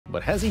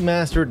But has he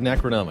mastered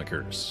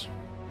Necronomicers?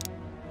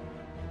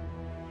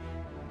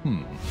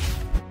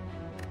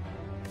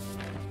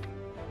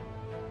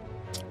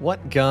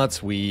 What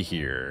gots we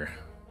here?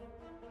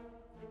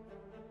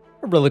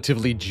 A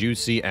relatively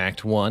juicy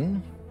Act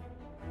 1.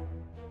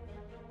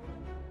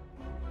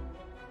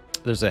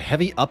 There's a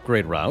heavy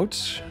upgrade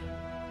route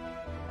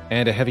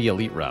and a heavy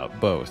elite route,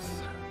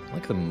 both. I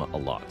like them a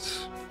lot.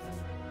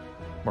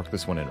 Mark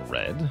this one in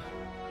red.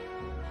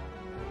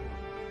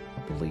 I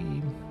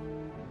believe.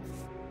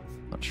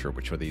 Not sure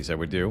which of these I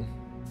would do.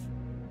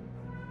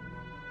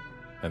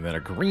 And then a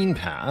green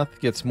path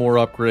gets more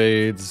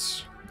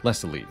upgrades,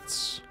 less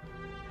elites.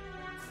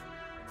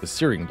 The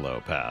Searing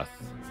Blow path.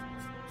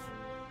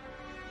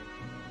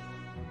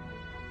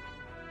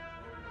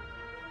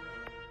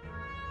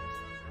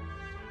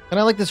 And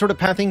I like this sort of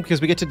pathing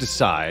because we get to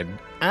decide,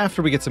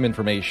 after we get some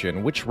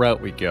information, which route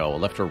we go,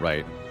 left or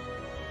right.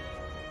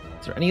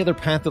 Is there any other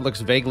path that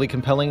looks vaguely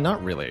compelling?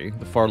 Not really.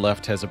 The far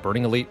left has a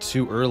Burning Elite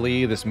too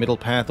early. This middle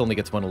path only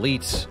gets one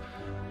elite.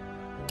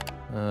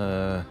 We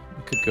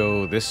could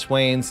go this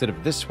way instead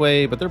of this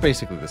way, but they're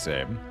basically the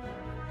same.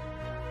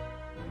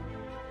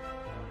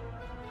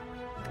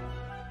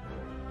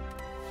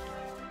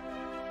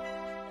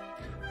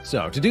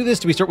 So, to do this,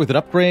 do we start with an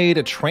upgrade,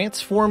 a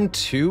Transform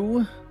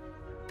 2,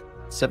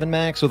 7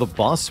 max, with a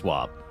boss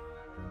swap?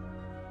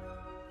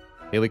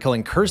 Daily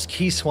Culling Curse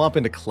Key swap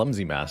into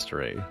Clumsy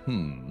Mastery.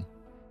 I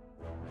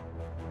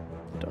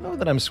don't know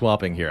that I'm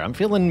swapping here. I'm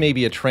feeling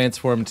maybe a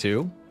Transform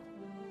 2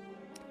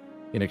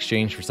 in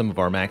exchange for some of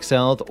our max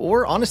health,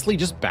 or honestly,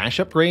 just Bash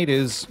upgrade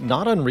is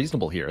not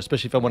unreasonable here,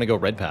 especially if I want to go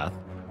red path.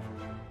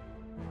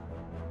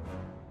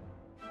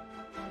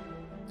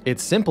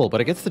 It's simple,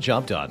 but it gets the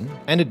job done,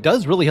 and it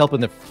does really help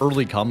in the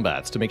early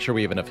combats to make sure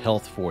we have enough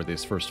health for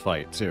this first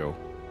fight, too.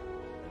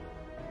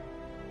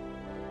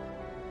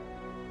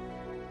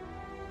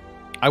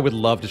 I would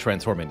love to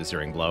transform into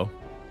Searing Blow.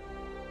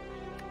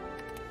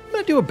 I'm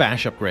going to do a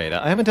Bash upgrade.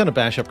 I haven't done a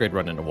Bash upgrade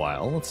run in a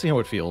while. Let's see how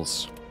it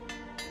feels.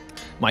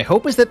 My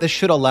hope is that this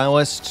should allow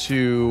us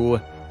to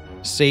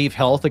save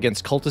health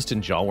against Cultist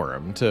and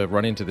Jawworm to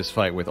run into this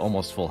fight with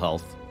almost full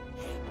health.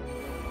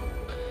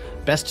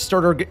 Best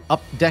starter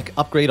deck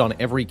upgrade on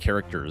every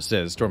character,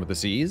 says Storm of the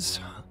Seas.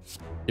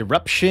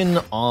 Eruption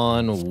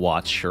on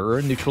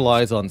Watcher.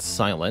 Neutralize on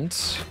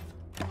Silent.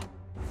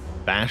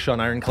 Bash on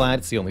Ironclad.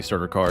 It's the only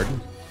starter card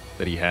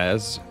that he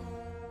has.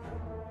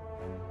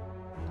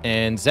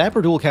 And Zap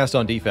or Dual Cast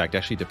on Defect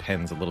actually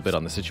depends a little bit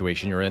on the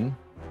situation you're in.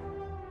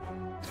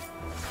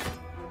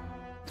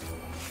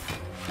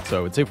 So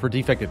I would say for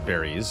Defect it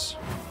varies.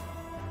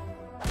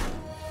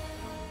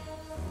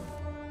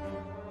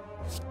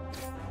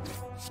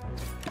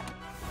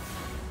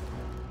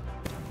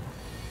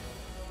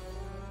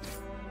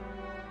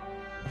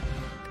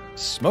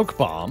 Smoke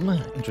Bomb,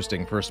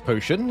 interesting first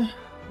potion.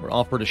 We're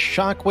offered a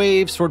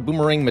Shockwave, Sword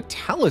Boomerang,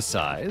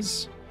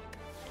 Metallicize.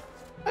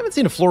 I haven't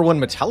seen a floor 1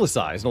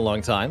 Metallicize in a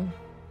long time.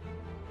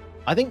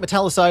 I think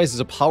Metallicize is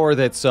a power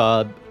that's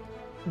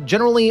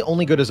generally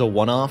only good as a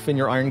one-off in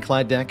your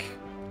Ironclad deck,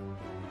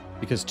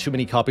 because too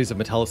many copies of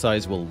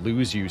Metallicize will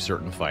lose you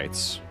certain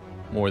fights,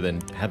 more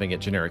than having it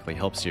generically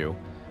helps you.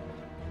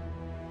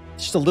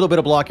 It's just a little bit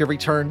of block every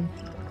turn.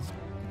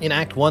 In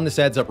Act 1, this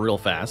adds up real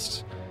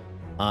fast.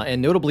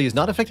 And notably is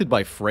not affected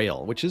by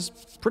Frail, which is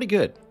pretty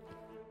good.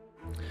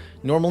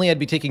 Normally I'd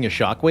be taking a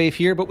Shockwave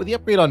here, but with the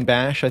upgrade on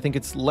Bash, I think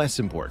it's less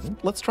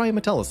important. Let's try a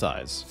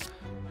Metallicize.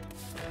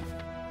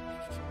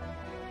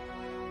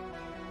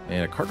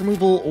 And a card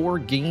removal or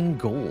gain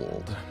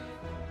gold.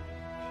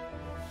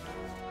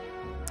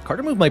 Card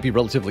remove might be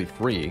relatively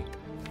free,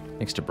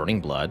 thanks to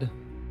Burning Blood.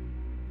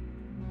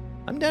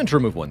 I'm down to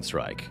remove 1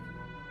 strike.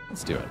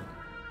 Let's do it.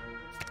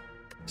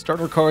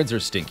 Starter cards are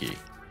stinky.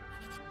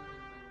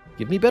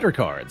 Give me better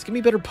cards. Give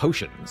me better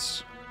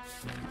potions.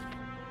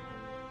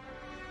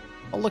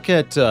 I'll look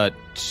at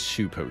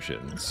 2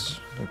 potions.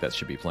 I think that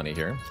should be plenty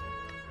here.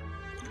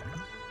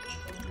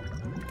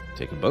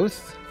 Take them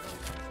both.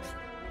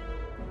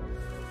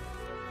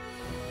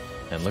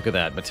 And look at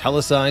that.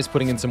 Metallicize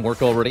putting in some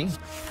work already.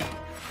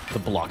 The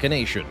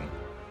Blockination.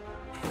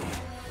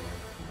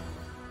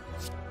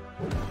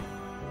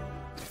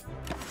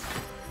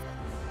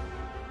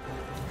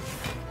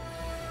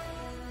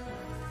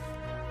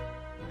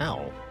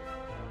 Ow.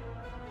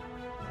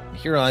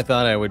 Here I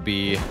thought I would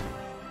be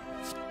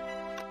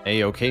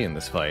A-okay in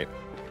this fight.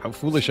 How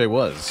foolish I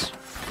was.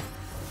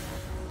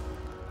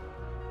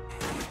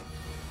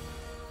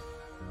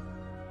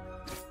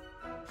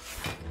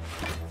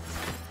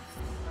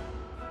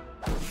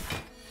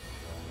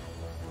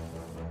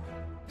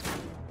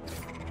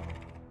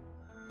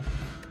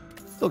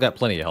 Still got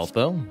plenty of health,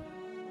 though.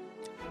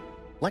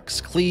 Lex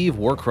Cleave,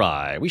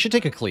 Warcry. We should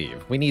take a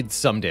Cleave. We need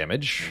some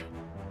damage.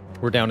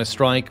 We're down a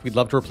strike. We'd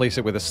love to replace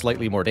it with a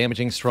slightly more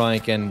damaging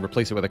strike and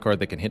replace it with a card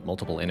that can hit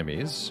multiple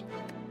enemies.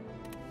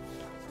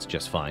 It's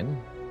just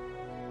fine.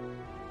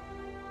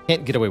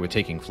 Can't get away with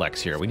taking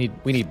Flex here. We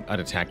need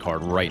an attack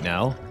card right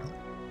now.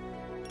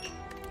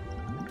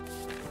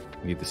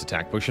 We need this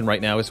attack potion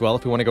right now as well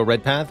if we want to go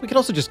red path. We could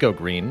also just go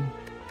green.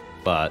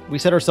 But we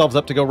set ourselves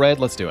up to go red.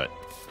 Let's do it.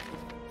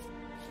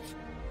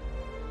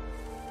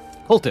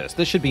 Cultist.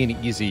 This should be an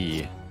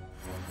easy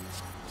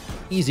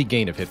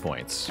gain of hit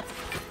points.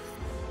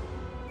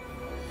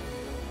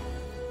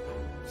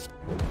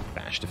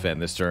 Bash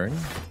defend this turn.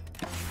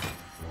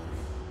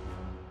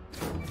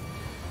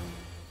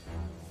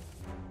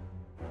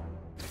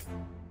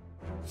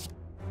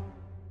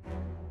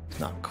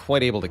 Not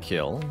quite able to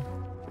kill.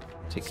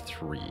 Take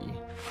 3.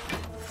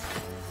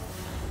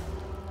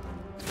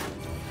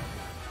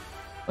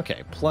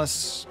 Okay,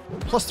 plus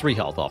 3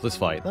 health off this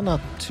fight. That's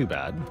not too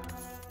bad.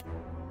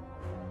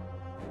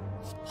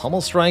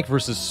 Pummel Strike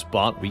versus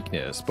Spot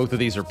Weakness. Both of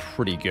these are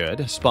pretty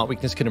good. Spot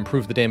Weakness can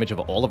improve the damage of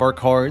all of our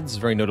cards,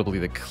 very notably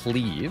the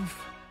Cleave,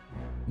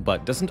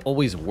 but doesn't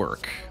always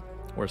work.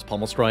 Whereas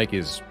Pummel Strike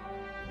is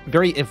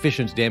very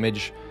efficient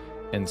damage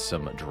and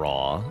some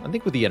draw. I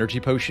think with the Energy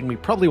Potion, we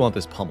probably want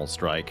this Pummel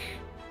Strike.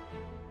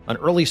 An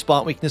early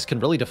Spot Weakness can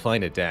really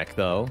define a deck,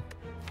 though,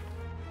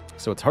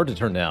 so it's hard to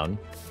turn down.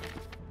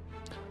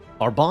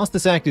 Our boss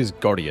this act is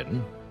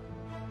Guardian.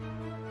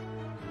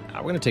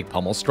 We're going to take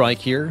Pummel Strike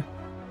here.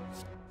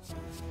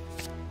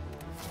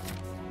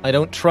 I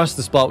don't trust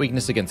the Spot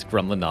Weakness against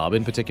Gremlin Knob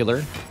in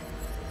particular.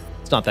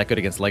 It's not that good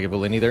against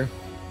Lagavulin either.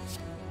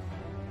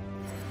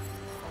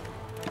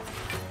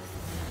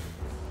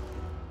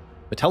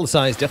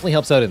 Metallicize definitely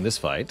helps out in this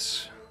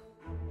fight.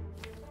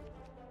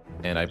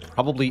 And I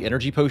probably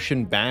Energy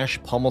Potion,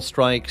 Bash, Pummel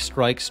Strike,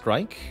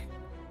 Strike.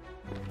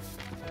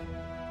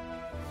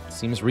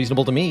 Seems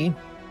reasonable to me.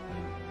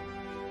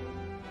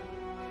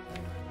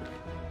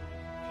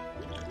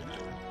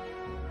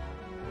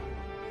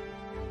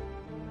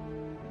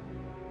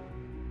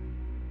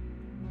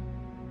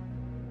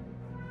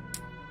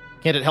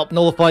 Can't it help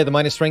nullify the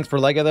minus strength for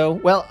Lega, though?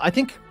 Well, I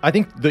think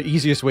the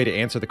easiest way to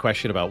answer the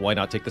question about why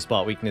not take the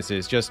Spot Weakness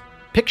is just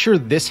picture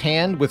this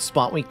hand with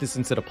Spot Weakness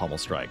instead of Pummel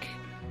Strike.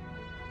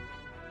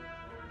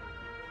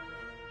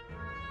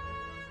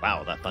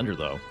 Wow, that thunder,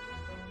 though.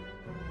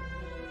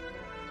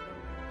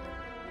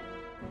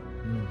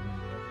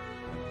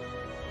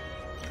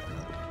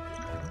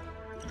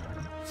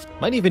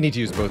 Might even need to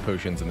use both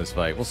potions in this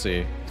fight. We'll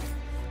see.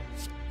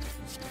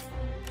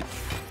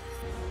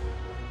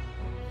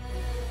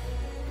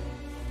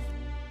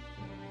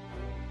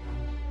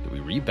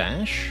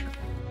 Rebash?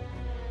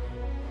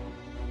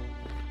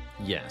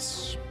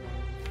 Yes.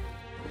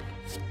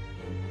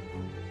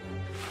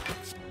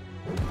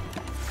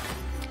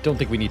 Don't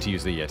think we need to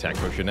use the attack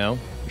potion now.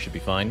 We should be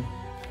fine.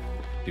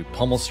 Do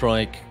Pummel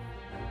Strike.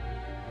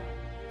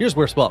 Here's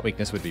where Spot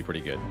Weakness would be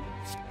pretty good.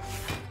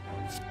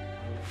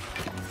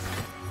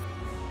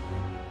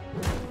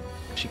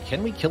 Actually,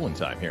 can we kill in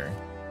time here?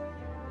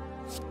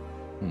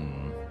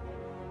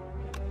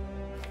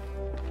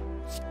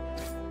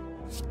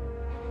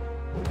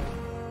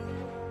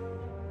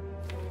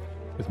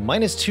 With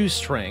 -2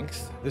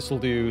 strength, this will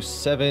do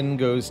 7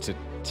 goes to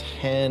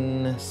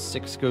 10,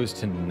 6 goes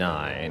to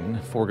 9,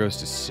 4 goes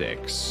to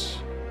 6.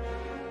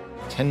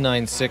 10,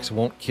 9, 6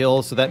 won't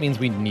kill, so that means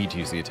we need to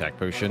use the attack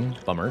potion.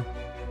 Bummer.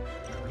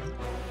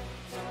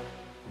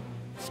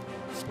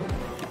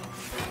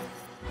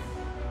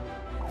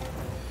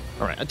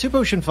 Alright, a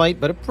 2-potion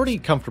fight, but a pretty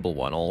comfortable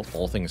one,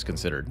 all things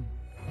considered.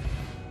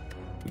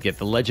 We get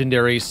the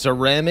legendary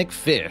Ceramic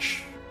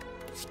Fish.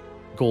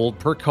 Gold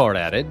per card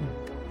added.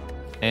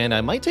 And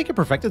I might take a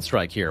Perfected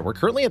Strike here. We're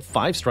currently at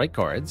 5 strike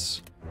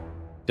cards.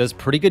 Does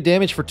pretty good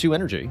damage for 2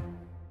 energy.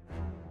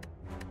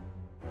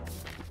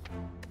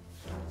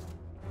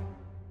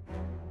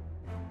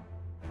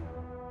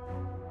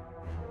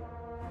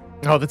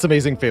 Oh, that's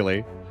amazing,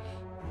 Feli.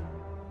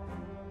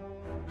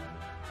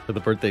 For the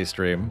birthday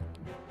stream.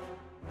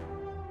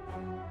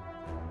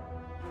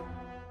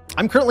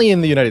 I'm currently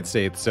in the United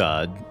States,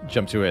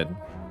 jump to it.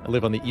 I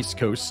live on the East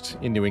Coast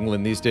in New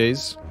England these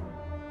days.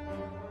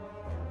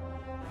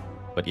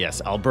 But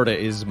yes, Alberta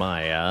is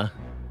my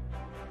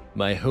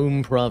my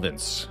home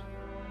province.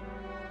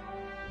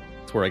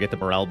 It's where I get the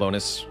morale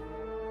bonus.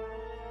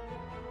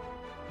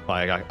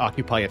 I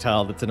occupy a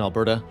tile that's in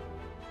Alberta.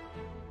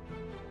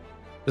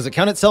 Does it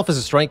count itself as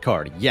a strike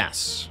card?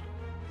 Yes.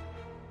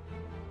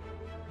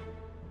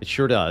 It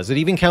sure does. It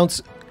even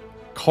counts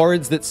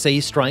cards that say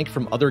strike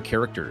from other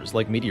characters,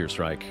 like Meteor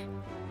Strike.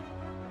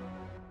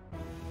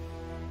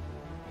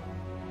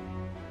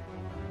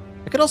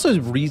 I could also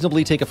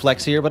reasonably take a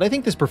flex here, but I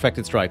think this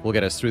Perfected Strike will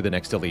get us through the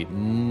next elite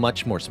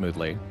much more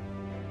smoothly.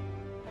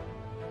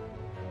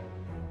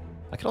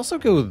 I could also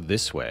go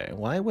this way.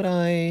 Why would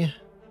I...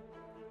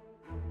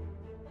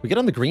 We get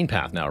on the green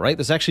path now, right?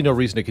 There's actually no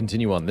reason to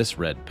continue on this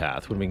red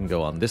path when we can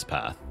go on this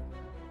path.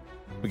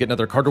 We get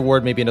another card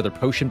reward, maybe another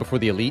potion before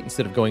the elite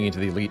instead of going into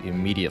the elite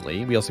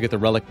immediately. We also get the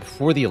relic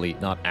before the elite,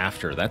 not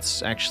after.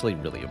 That's actually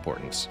really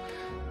important.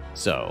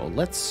 So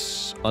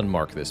let's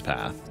unmark this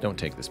path. Don't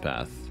take this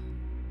path.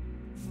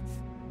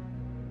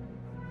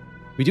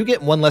 We do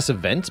get one less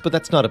event, but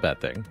that's not a bad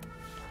thing.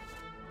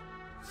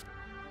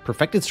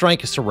 Perfected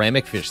Strike,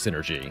 Ceramic Fish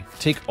synergy.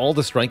 Take all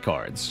the strike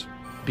cards.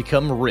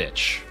 Become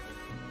rich.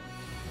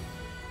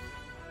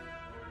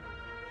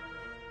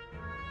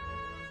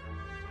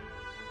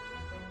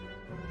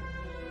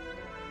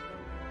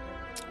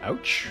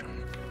 Ouch.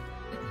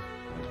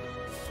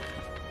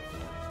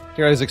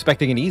 Here I was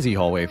expecting an easy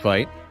hallway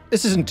fight.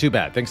 This isn't too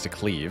bad, thanks to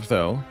Cleave,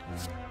 though.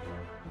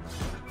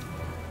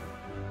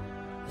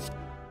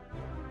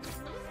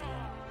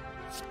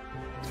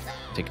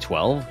 Take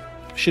 12.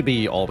 Should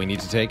be all we need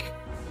to take.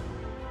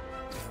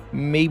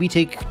 Maybe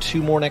take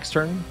 2 more next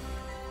turn.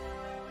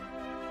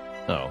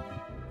 Oh.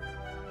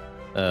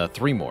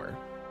 3 more.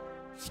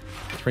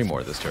 3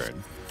 more this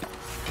turn.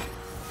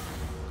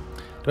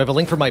 Do I have a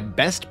link for my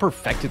best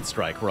perfected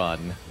strike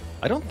run?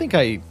 I don't think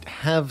I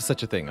have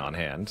such a thing on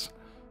hand.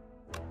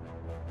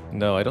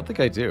 No, I don't think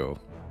I do.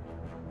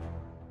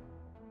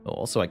 Oh,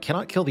 also, I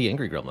cannot kill the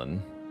Angry Gremlin.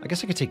 I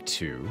guess I could take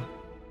 2.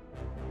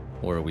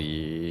 Or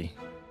we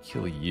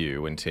kill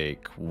you and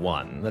take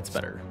 1. That's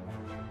better.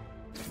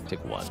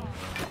 Take 1.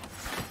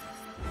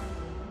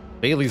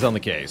 Bailey's on the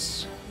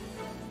case.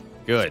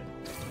 Good.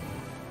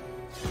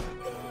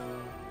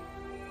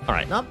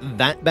 Alright, not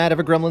that bad of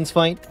a Gremlins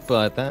fight,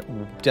 but that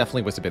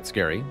definitely was a bit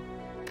scary.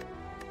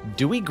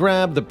 Do we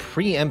grab the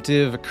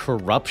preemptive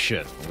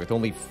Corruption with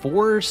only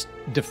 4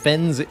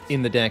 defends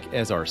in the deck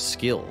as our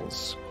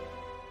skills?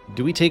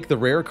 Do we take the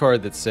rare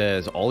card that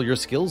says all your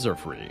skills are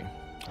free?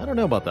 I don't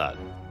know about that.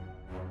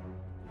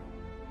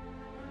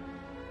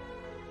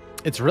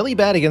 It's really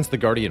bad against the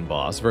Guardian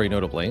boss, very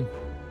notably.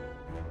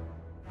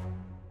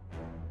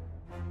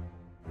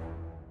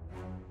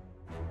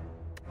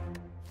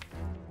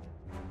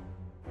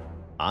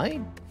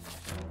 I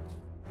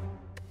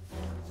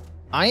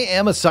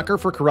am a sucker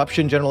for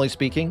Corruption, generally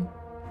speaking,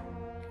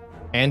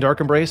 and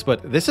Dark Embrace,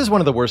 but this is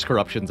one of the worst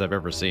Corruptions I've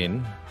ever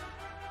seen.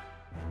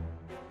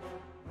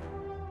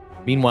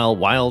 Meanwhile,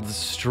 Wild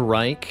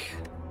Strike...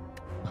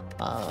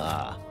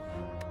 I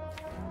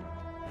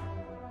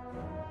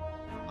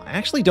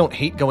actually don't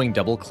hate going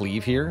double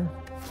Cleave here.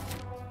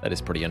 That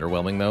is pretty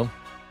underwhelming, though.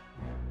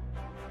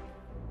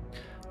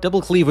 Double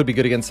Cleave would be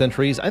good against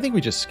Sentries. I think we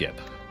just skip.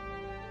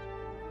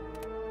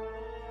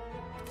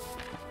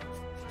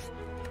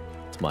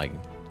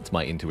 It's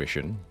my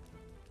intuition.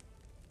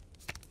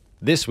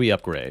 This we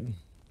upgrade.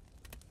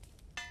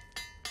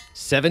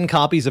 7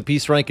 copies of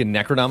Peace Strike and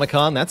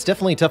Necronomicon? That's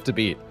definitely tough to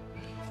beat.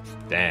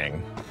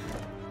 Dang.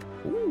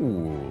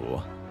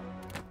 Ooh.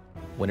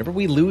 Whenever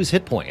we lose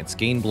hit points,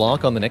 gain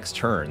block on the next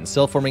turn.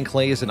 Self-Forming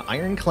Clay is an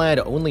Ironclad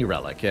only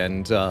relic,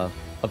 and a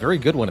very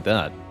good one at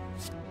that.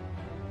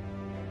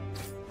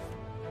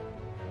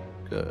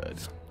 Good.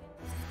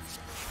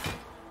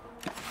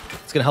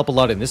 It's going to help a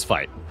lot in this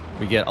fight.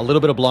 We get a little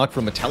bit of block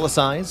from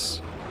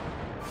Metallicize,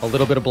 a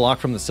little bit of block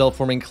from the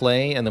Self-Forming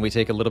Clay, and then we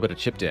take a little bit of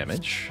chip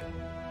damage.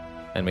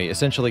 And we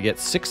essentially get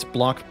 6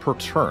 block per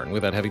turn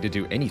without having to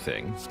do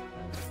anything.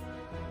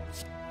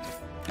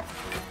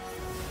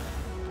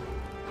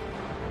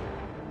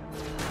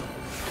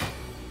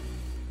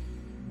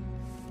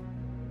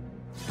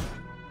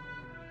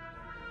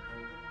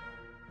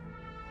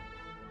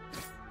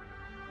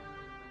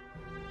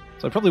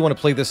 So I probably want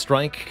to play this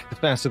strike. The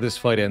faster this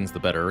fight ends, the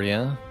better,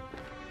 yeah?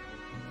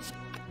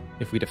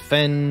 If we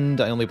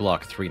defend, I only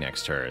block 3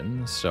 next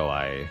turn, so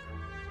I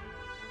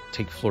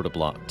take 4 to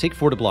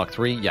block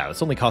 3. Yeah,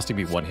 it's only costing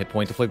me 1 hit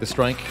point to play the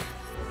strike.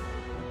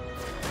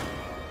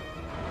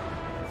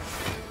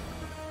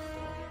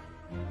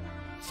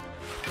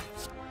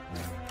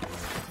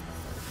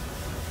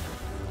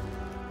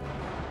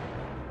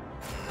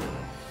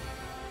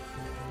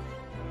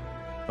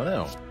 Oh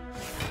no.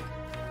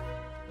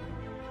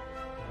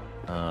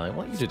 I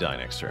want you to die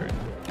next turn.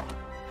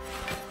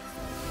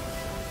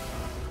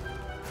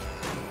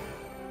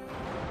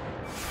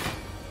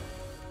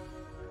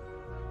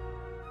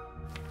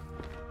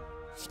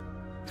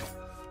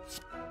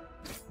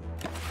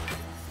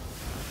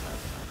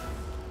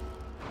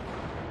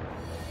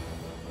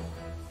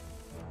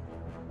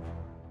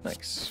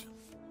 Nice.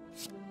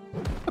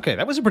 Okay,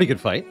 that was a pretty good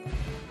fight.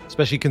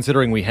 Especially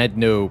considering we had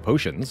no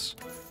potions.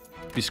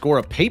 If you score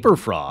a Paper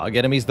Frog,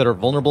 enemies that are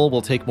vulnerable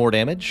will take more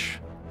damage.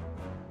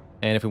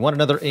 And if we want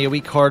another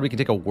AoE card, we can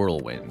take a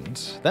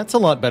Whirlwind. That's a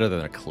lot better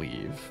than a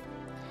Cleave.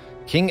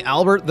 King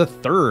Albert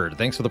III,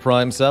 thanks for the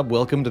Prime sub.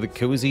 Welcome to the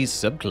Cozy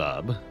Sub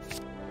Club.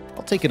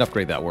 I'll take and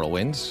upgrade that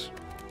Whirlwind.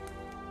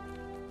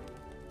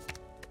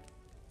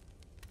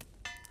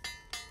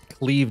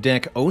 Cleave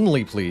deck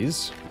only,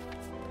 please.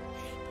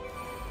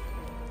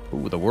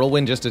 Ooh, the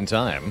Whirlwind just in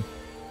time.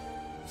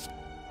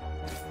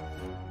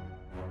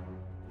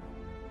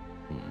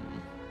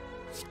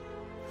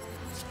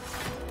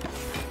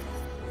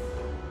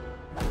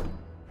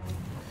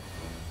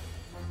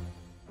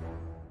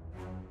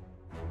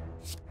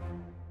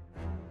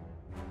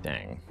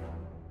 Dang.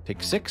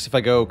 Take 6 if I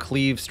go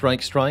Cleave,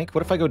 Strike, Strike.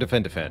 What if I go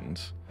Defend, Defend?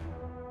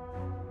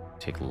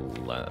 Take more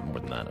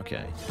than that,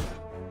 okay.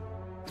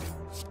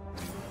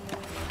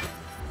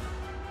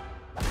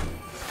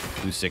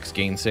 Lose 6,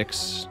 gain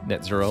 6,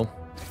 net 0.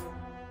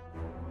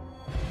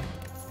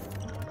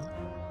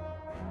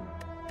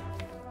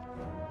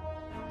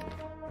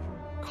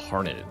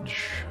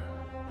 Carnage.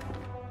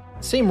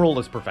 Same roll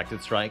as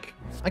Perfected Strike.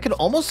 I could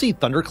almost see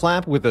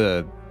Thunderclap with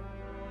a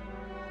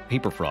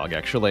Paper Frog,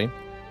 actually.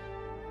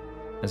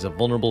 as a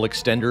vulnerable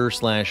extender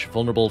 /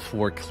 vulnerable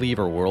for cleave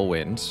or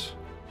whirlwind.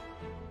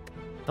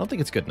 I don't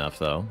think it's good enough,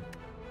 though.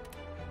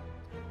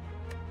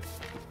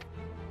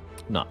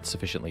 Not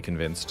sufficiently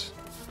convinced.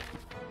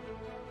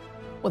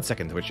 1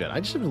 second, Twitch chat. I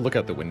just have to look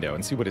out the window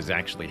and see what is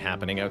actually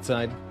happening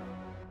outside.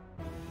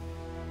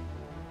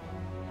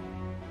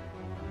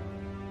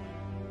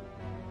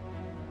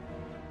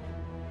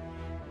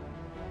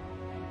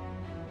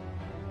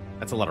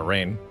 That's a lot of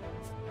rain.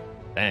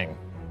 Dang.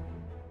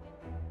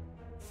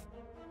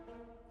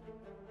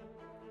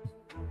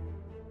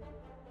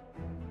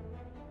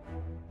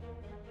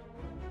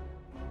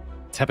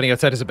 What's happening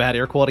outside is a bad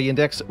air quality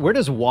index. Where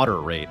does water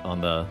rate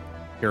on the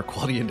air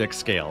quality index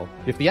scale?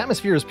 If the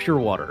atmosphere is pure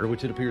water,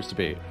 which it appears to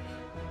be,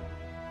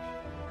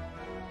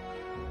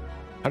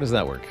 how does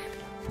that work?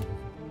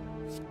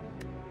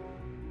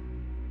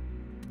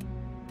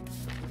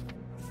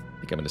 I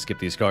think I'm going to skip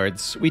these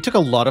cards. We took a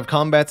lot of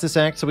combats this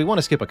act, so we want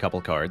to skip a couple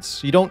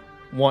cards. You don't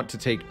want to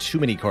take too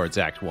many cards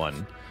Act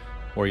 1,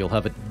 or you'll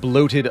have a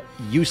bloated,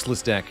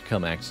 useless deck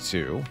come Act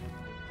 2.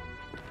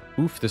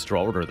 Oof, this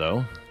draw order,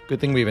 though. Good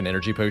thing we have an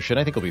energy potion.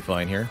 I think we'll be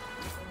fine here.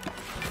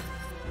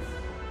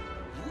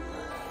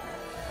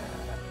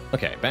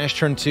 Okay, bash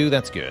turn 2,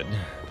 that's good.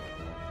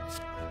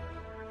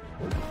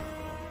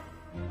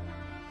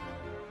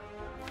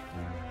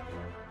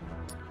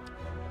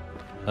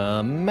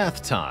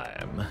 Math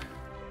time.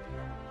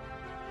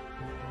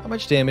 How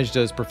much damage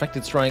does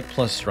Perfected Strike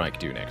plus Strike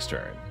do next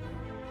turn?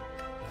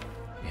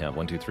 We have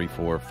 1, 2, 3,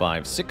 4,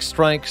 5, 6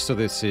 strikes, so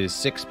this is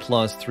 6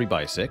 plus 3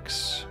 by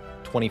 6.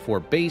 24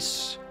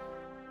 base.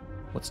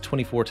 What's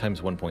 24 times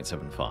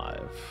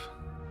 1.75?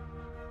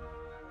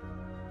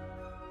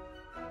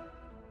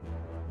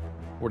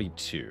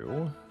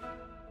 42.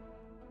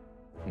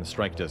 And the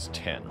strike does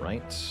 10,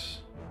 right?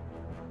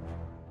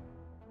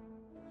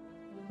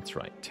 That's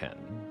right, 10.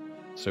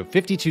 So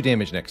 52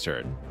 damage next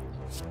turn.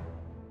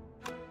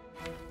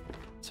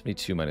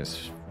 72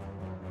 minus...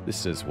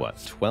 This is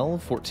what?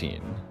 12?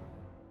 14.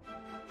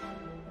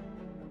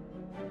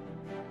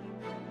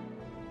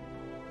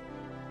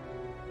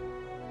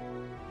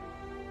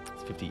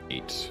 It's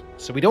 58.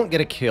 So we don't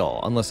get a kill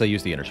unless I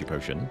use the energy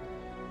potion.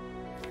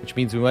 Which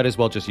means we might as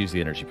well just use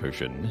the energy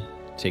potion.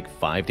 Take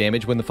 5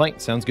 damage when the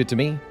fight. Sounds good to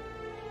me.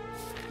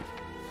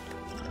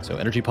 So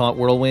energy pot,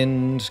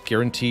 whirlwind,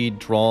 guaranteed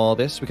draw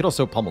this. We could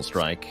also pummel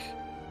strike.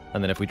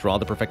 And then if we draw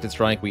the perfected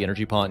strike, we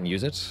energy pot and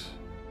use it.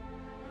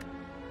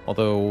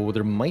 Although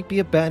there might be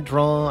a bad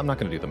draw. I'm not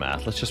going to do the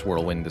math. Let's just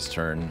whirlwind this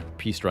turn.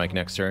 P-strike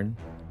next turn.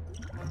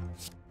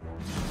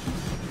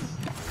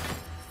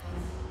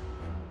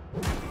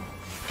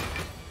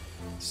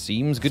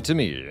 Seems good to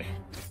me.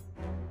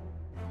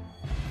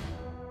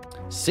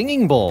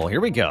 Singing Bowl. Here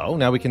we go.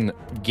 Now we can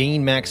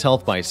gain max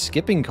health by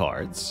skipping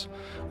cards.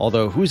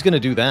 Although, who's going to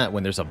do that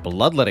when there's a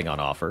Bloodletting on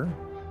offer?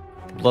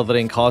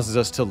 Bloodletting causes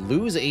us to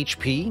lose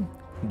HP,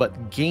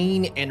 but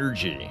gain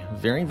energy.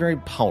 Very, very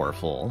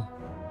powerful.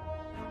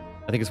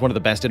 I think it's one of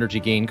the best energy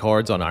gain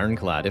cards on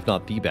Ironclad, if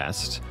not the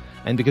best.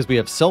 And because we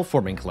have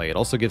Self-Forming Clay, it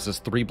also gives us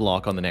 3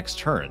 block on the next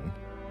turn.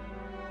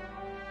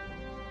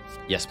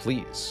 Yes,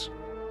 please.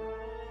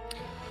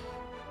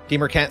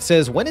 GamerCat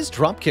says, when is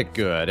Dropkick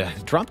good?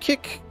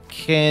 Dropkick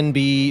can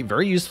be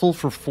very useful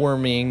for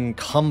forming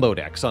combo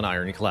decks on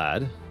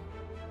Ironclad.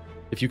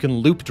 If you can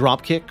loop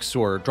Dropkicks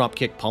or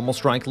Dropkick Pommel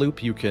Strike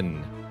loop, you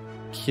can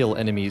kill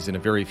enemies in a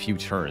very few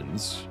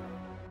turns.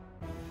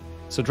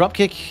 So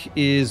Dropkick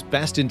is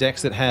best in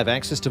decks that have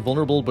access to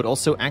Vulnerable, but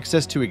also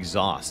access to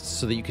Exhaust,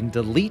 so that you can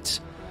delete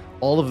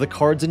all of the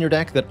cards in your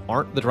deck that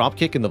aren't the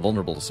Dropkick and the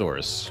Vulnerable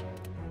source.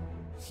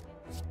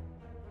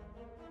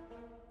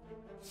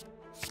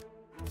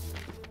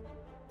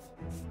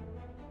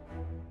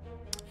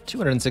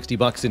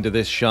 $260 into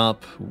this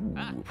shop.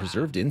 Ooh,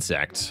 Preserved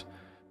Insect.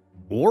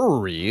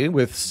 Orrery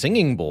with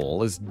Singing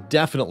Bowl is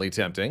definitely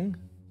tempting.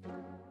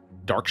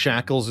 Dark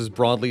Shackles is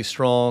broadly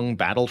strong.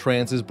 Battle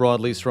Trance is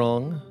broadly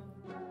strong.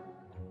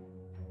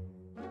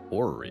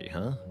 Orrery,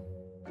 huh?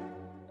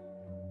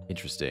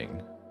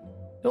 Interesting.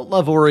 Don't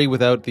love Orrery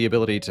without the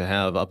ability to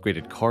have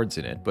upgraded cards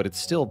in it, but it's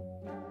still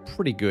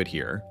pretty good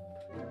here.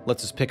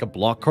 Lets us pick a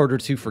block card or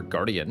 2 for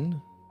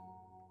Guardian.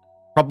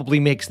 Probably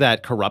makes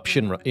that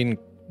corruption in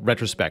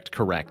retrospect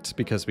correct,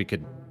 because we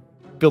could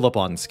build up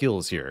on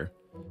skills here.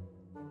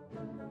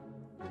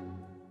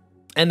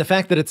 And the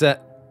fact that it's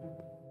at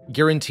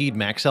guaranteed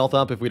max health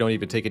up if we don't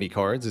even take any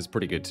cards is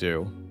pretty good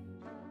too.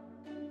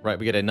 Right,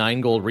 we get a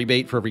 9 gold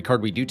rebate for every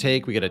card we do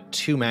take. We get a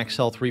 2 max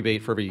health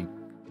rebate for every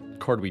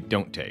card we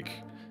don't take.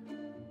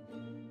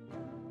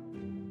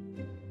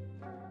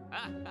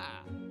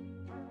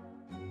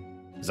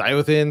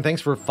 Zyothin,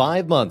 thanks for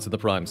 5 months of the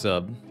Prime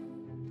sub.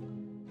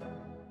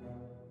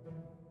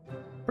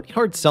 Pretty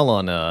hard sell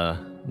on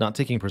not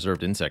taking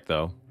Preserved Insect,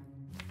 though.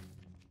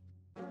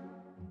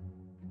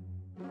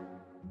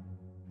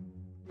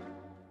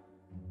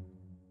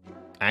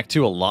 Act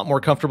 2 a lot more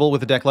comfortable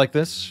with a deck like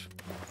this,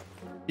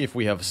 if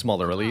we have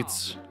smaller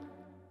elites.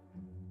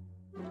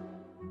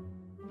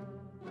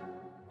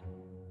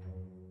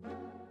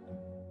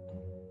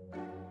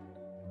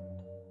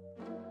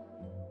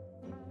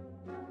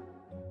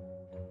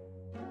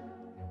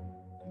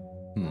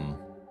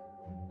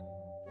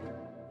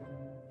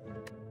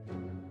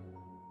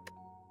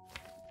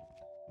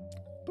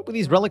 With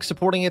these relics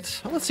supporting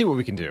it, let's see what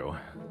we can do.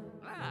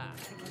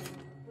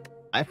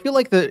 I feel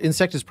like the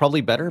insect is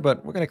probably better,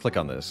 but we're going to click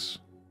on this.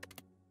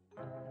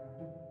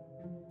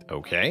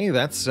 Okay,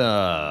 that's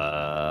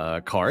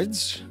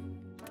cards.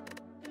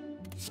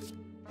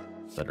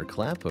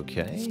 Thunderclap,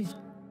 okay.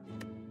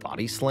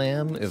 Body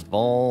Slam,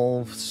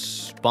 Evolve,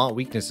 Spot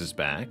Weakness is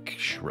back,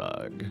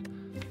 Shrug.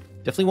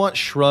 Definitely want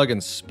Shrug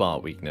and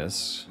Spot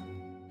Weakness.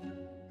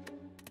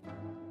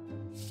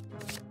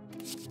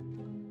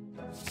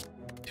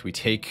 Do we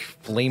take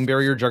Flame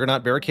Barrier,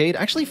 Juggernaut Barricade?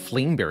 Actually,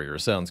 Flame Barrier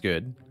sounds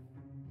good.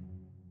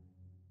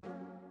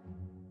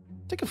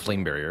 Take a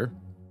Flame Barrier.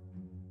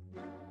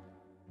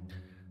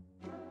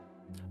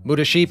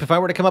 Muda Sheep, if I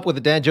were to come up with a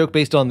dad joke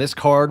based on this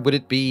card, would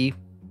it be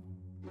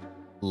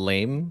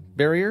Lame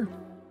Barrier?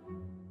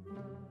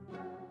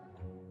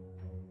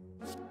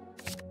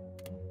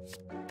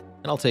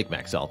 And I'll take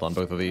max health on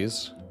both of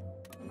these.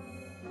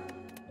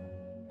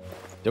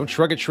 Don't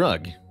shrug it,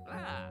 shrug.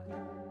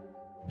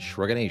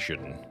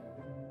 Shrugination.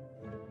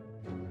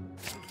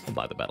 I'll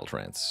buy the Battle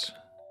Trance.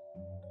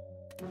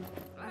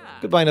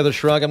 Goodbye, another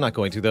shrug. I'm not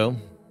going to, though.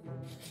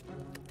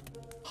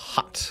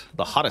 Hot.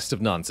 The hottest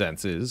of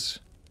nonsense is...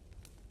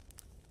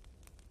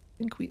 I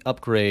think we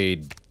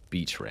upgrade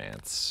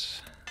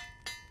B-Trance.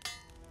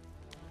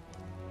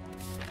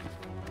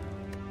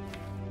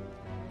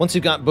 Once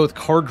you've got both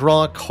card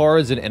draw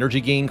cards and energy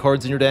gain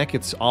cards in your deck,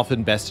 it's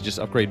often best to just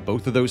upgrade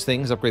both of those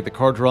things. Upgrade the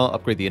card draw,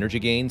 upgrade the energy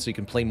gain, so you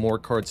can play more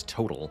cards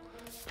total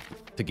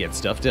to get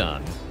stuff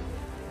done.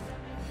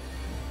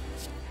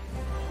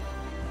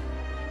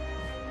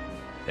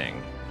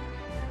 Dang.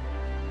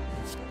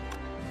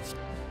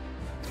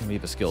 We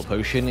have a skill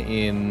potion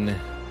in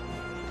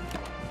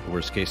the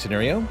worst case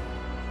scenario.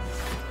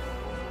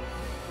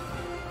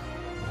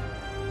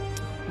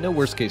 No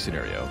worst case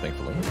scenario,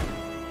 thankfully.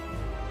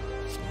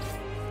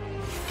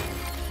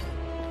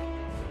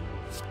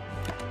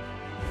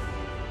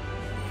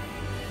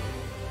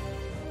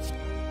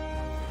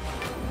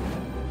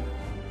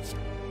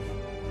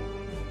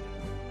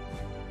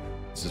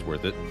 This is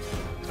worth it.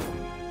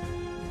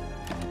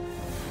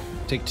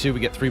 Take 2, we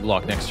get 3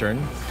 block next turn.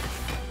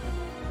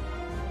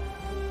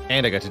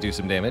 And I got to do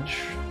some damage.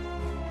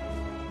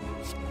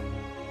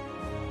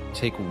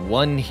 Take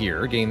 1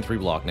 here, gain 3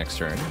 block next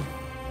turn.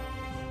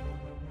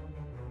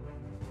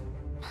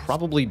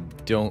 Probably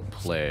don't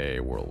play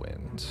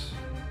Whirlwind.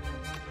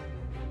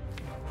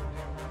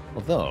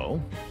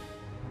 Although...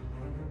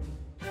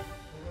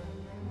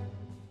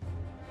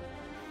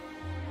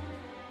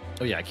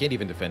 oh yeah, I can't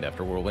even defend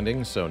after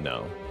Whirlwinding, so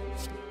no.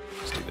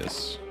 Let's do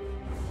this.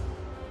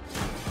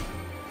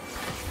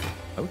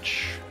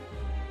 Ouch.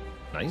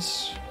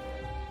 Nice.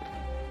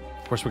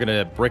 Of course, we're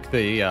going to brick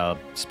the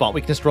spot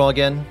weakness draw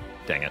again.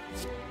 Dang it.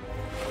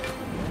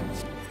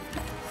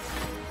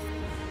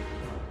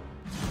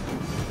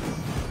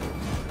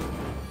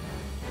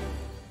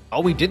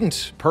 Oh, we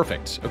didn't.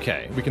 Perfect.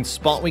 Okay, we can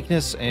spot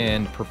weakness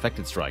and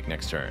perfected strike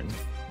next turn.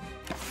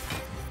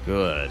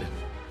 Good.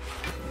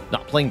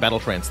 Not playing Battle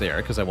Trance there,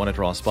 because I want to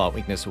draw spot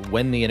weakness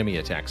when the enemy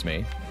attacks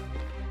me.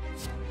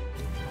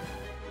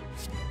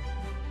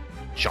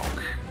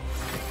 Chonk.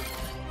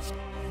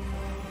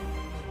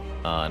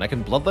 And I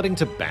can Bloodletting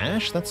to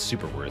bash? That's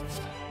super worth.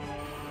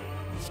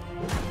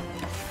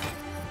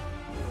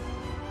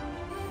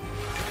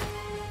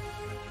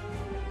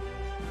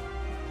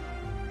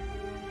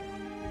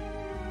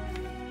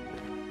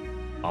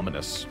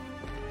 Ominous.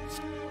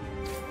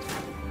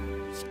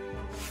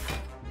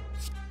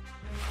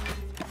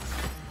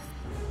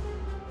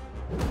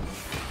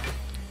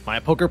 Am I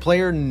a poker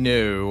player?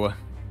 No.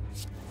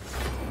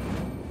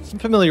 I'm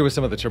familiar with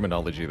some of the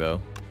terminology, though.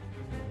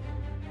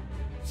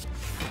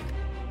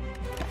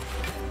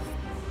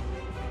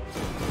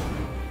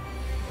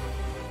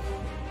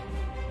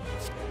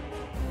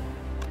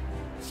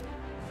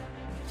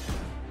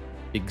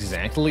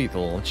 Exact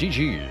lethal.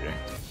 GG.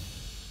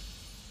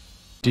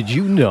 Did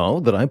you know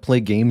that I play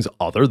games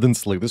other than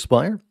Slay the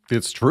Spire?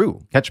 It's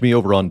true. Catch me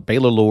over on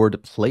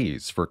Baalorlord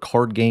Plays for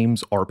card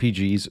games,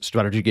 RPGs,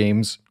 strategy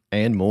games,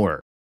 and more.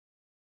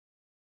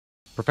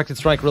 Perfected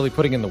Strike really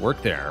putting in the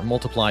work there,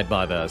 multiplied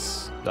by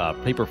the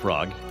Paper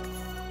Frog.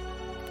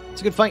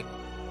 It's a good fight.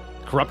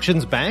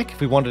 Corruption's back.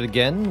 If we want it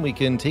again, we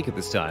can take it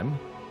this time.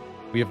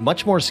 We have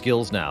much more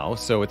skills now,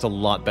 so it's a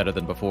lot better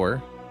than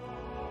before.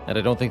 And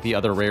I don't think the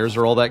other rares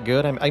are all that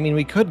good. I mean,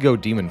 we could go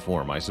Demon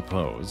Form, I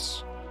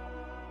suppose.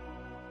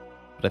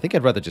 But I think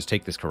I'd rather just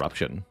take this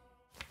Corruption.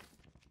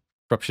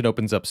 Corruption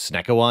opens up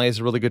Snecko Eye is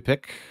a really good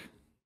pick.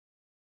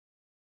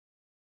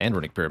 And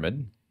Runic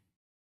Pyramid.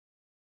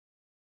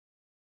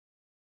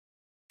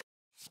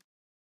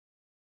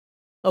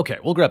 Okay,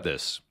 we'll grab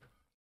this.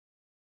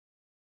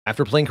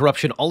 After playing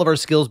Corruption, all of our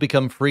skills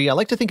become free. I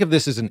like to think of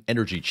this as an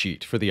energy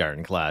cheat for the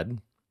Ironclad.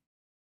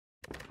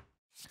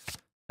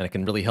 And it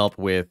can really help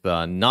with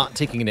not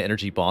taking an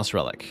energy boss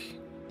relic.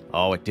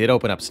 Oh, it did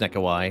open up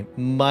Snecko Eye.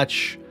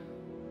 Much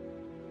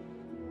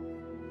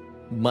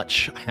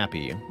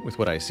happy with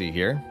what I see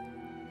here.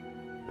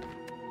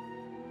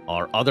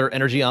 Our other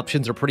energy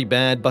options are pretty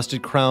bad.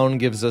 Busted Crown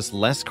gives us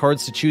less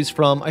cards to choose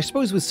from. I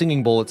suppose with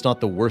Singing Bowl, it's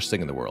not the worst thing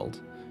in the world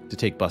to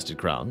take Busted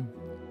Crown.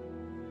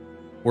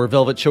 Or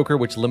Velvet Choker,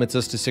 which limits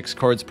us to 6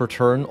 cards per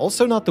turn.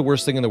 Also not the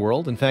worst thing in the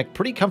world. In fact,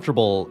 pretty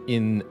comfortable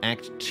in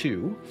Act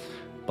 2.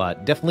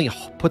 But definitely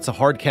puts a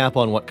hard cap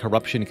on what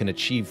Corruption can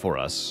achieve for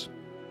us.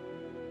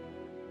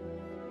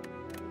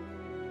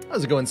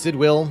 How's it going, Sid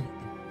Will?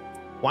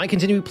 Why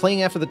continue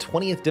playing after the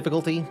 20th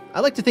difficulty?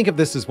 I like to think of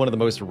this as one of the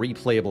most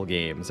replayable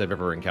games I've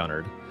ever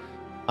encountered.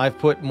 I've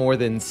put more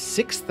than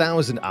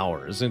 6,000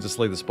 hours into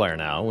Slay the Spire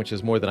now, which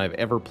is more than I've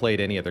ever played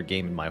any other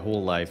game in my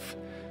whole life.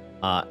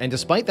 And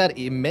despite that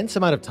immense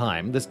amount of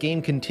time, this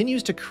game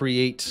continues to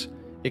create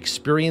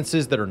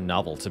experiences that are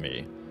novel to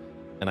me.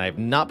 And I've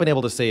not been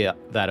able to say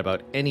that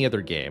about any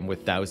other game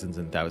with thousands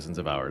and thousands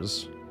of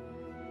hours.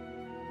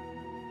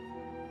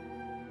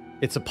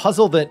 It's a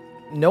puzzle that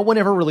no one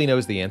ever really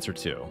knows the answer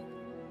to.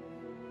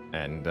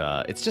 And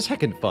it's just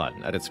heckin'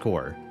 fun at its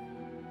core.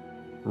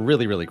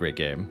 Really, really great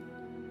game.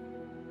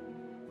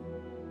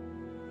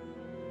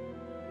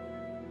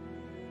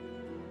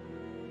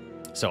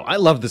 So I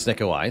love this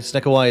Snecko Eye.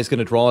 Snecko Eye is going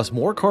to draw us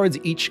more cards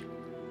each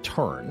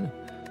turn,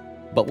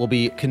 but we'll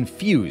be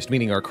confused,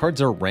 meaning our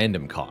cards are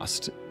random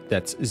cost.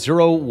 That's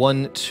 0,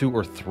 1, 2,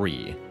 or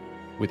 3,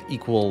 with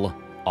equal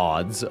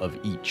odds of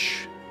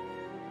each.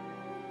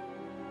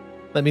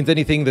 That means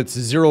anything that's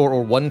 0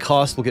 or 1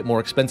 cost will get more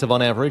expensive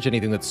on average.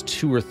 Anything that's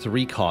 2 or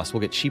 3 cost will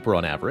get cheaper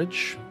on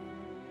average.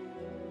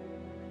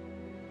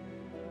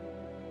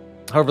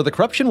 However, the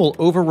Corruption will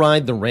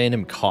override the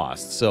random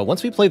cost. So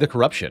once we play the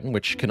Corruption,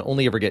 which can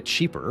only ever get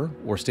cheaper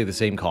or stay the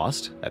same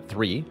cost at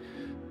 3,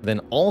 then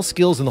all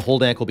skills in the whole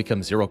deck will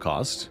become 0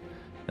 cost.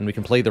 And we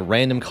can play the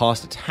random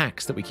cost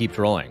attacks that we keep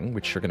drawing,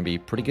 which are going to be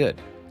pretty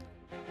good.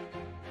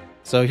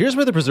 So here's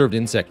where the Preserved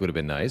Insect would have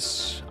been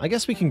nice. I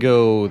guess we can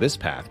go this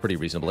path pretty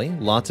reasonably.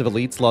 Lots of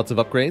elites, lots of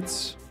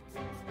upgrades.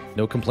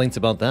 No complaints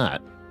about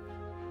that.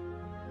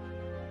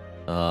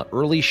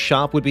 Early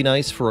Shop would be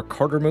nice for a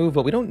Carter move,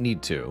 but we don't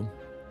need to.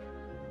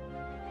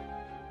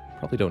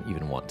 Probably don't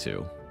even want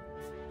to.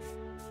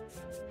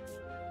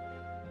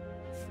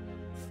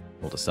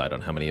 We'll decide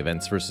on how many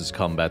events versus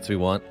combats we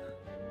want.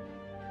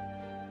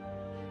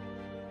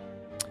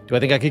 Do I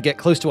think I could get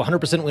close to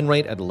 100% win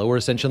rate at a lower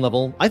Ascension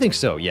level? I think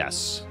so,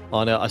 yes.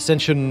 On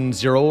Ascension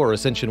 0 or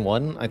Ascension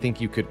 1, I think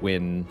you could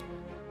win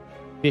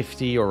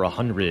 50 or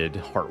 100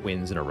 heart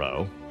wins in a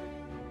row.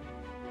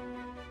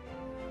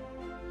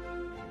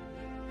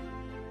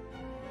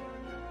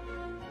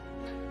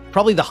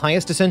 Probably the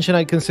highest Ascension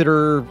I'd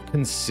consider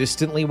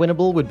consistently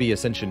winnable would be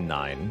Ascension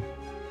 9.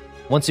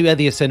 Once you add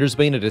the Ascender's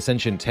Bane at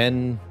Ascension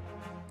 10,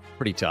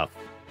 pretty tough.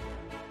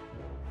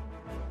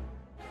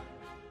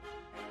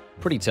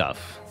 Pretty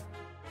tough.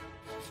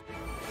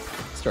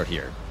 Start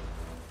here.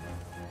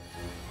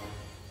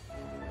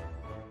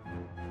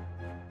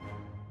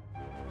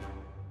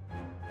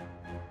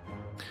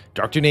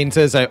 Dark Dunane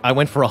says, I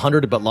went for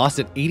 100 but lost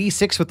at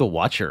 86 with the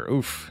Watcher.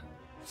 Oof.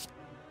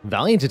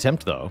 Valiant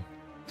attempt, though.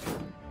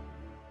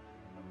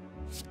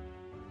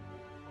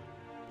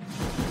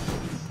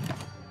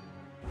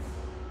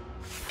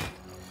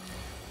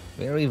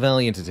 Very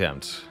valiant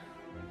attempt.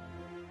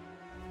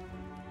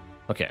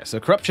 Okay, so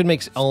Corruption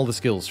makes all the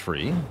skills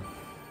free.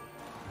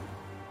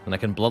 And I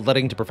can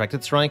Bloodletting to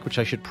Perfected Strike, which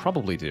I should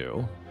probably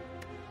do.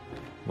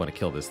 I want to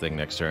kill this thing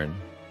next turn.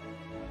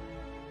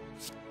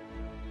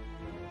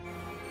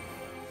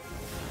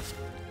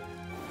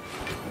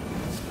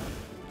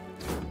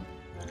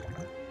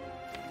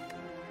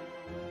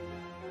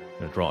 I'm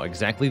going to draw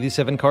exactly these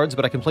 7 cards,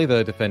 but I can play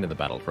the Defend in the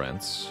Battle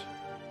Trance.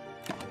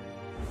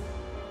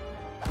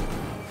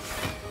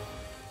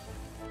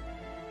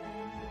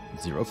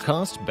 Zero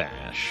cost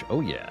bash.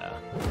 Oh yeah.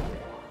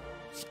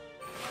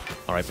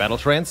 Alright, Battle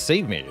Trance,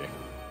 save me.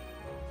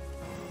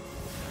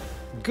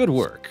 Good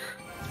work.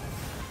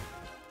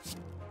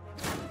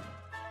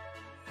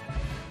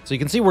 So you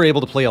can see we're able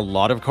to play a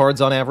lot of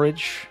cards on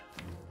average.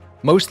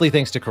 Mostly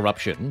thanks to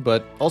Corruption,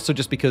 but also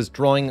just because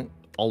drawing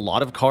a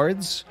lot of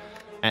cards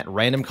at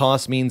random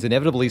cost means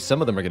inevitably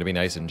some of them are going to be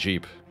nice and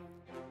cheap.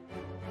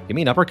 Give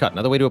me an Uppercut,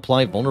 another way to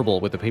apply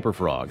Vulnerable with the Paper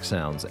Frog.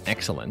 Sounds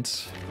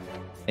excellent.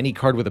 Any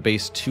card with a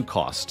base 2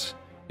 cost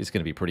is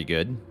going to be pretty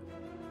good.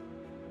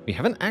 We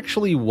haven't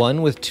actually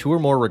won with 2 or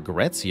more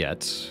regrets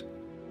yet.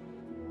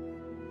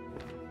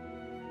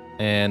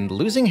 And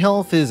losing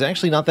health is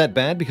actually not that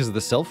bad because of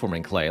the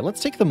Self-Forming Clay.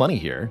 Let's take the money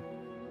here.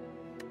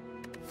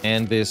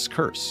 And this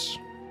Curse.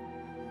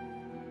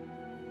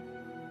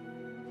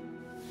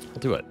 I'll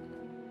do it.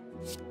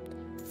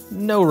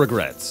 No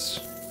regrets.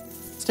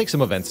 Let's take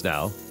some events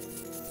now.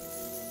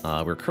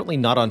 We're currently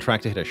not on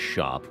track to hit a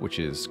shop, which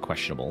is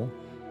questionable.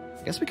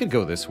 I guess we could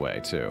go this way,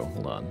 too.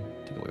 Hold on.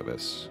 Take a look at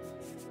this.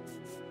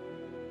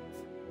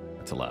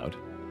 That's allowed.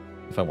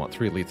 If I want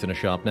 3 elites in a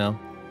shop now.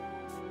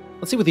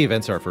 Let's see what the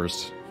events are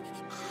first.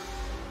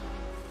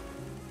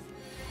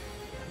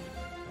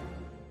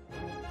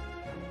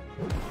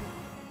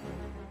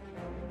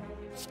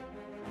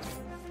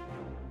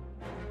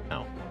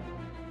 Ow.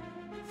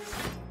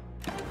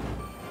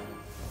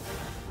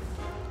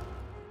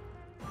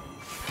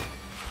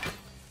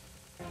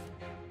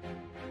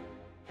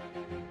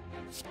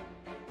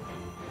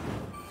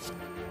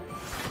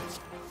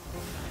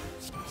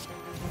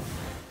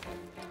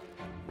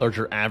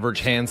 Larger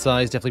average hand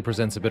size definitely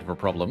presents a bit of a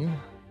problem.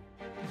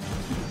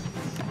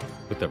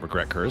 With the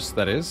regret curse,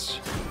 that is.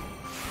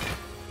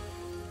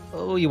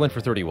 Oh, you went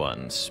for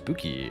 31.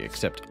 Spooky,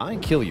 except I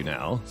kill you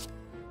now.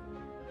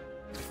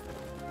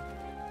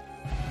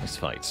 Nice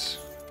fight.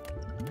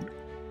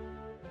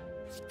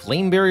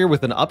 Flame Barrier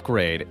with an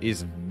upgrade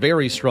is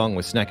very strong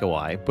with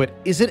Snekowai, but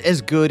is it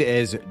as good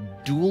as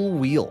Dual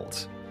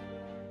Wield?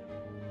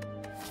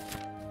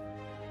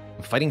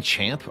 Fighting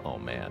Champ? Oh,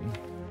 man.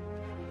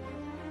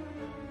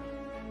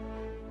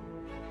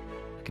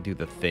 I could do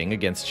the thing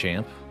against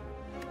Champ.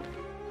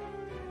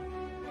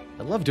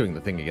 I love doing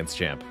the thing against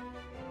Champ.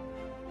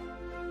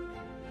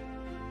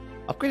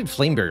 Upgraded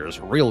Flame Barrier is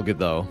real good,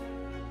 though.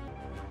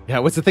 Yeah,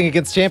 what's the thing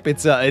against Champ?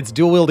 It's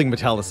dual-wielding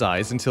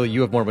Metallicize until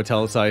you have more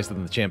Metallicize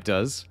than the Champ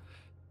does.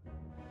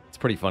 It's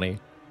pretty funny.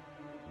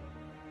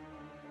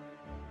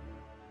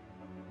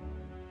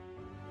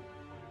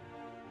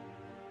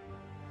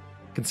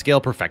 Can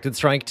scale Perfected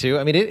Strike, too.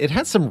 I mean, it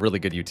has some really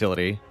good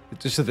utility.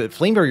 It's just that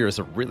Flame Barrier is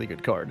a really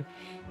good card.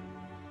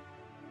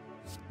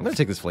 I'm going to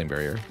take this Flame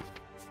Barrier.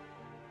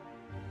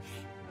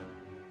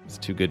 It's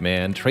too good,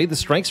 man. Trade the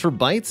strikes for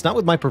bites? Not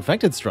with my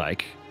Perfected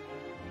Strike.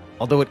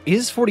 Although it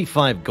is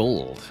 45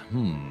 gold.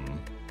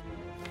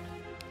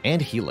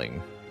 And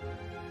healing.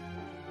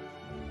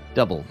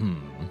 Double,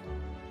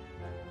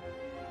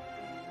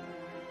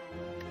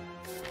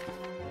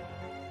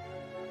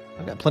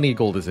 I've got plenty of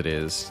gold as it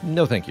is.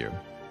 No, thank you.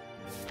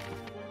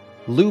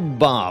 Lube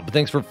Bob,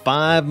 thanks for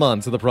 5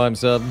 months of the Prime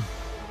sub.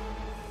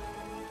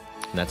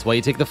 And that's why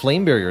you take the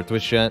Flame Barrier,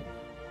 Twitch chat.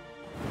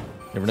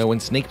 Never know when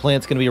Snake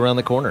Plant's going to be around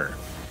the corner.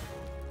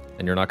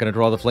 And you're not going to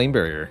draw the Flame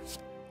Barrier.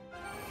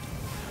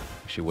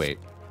 Actually, wait.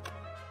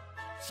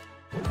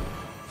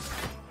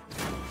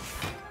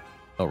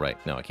 Oh, right.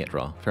 No, I can't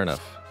draw. Fair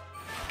enough.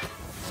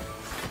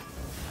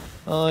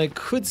 I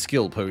could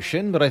Skill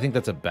Potion, but I think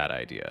that's a bad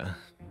idea.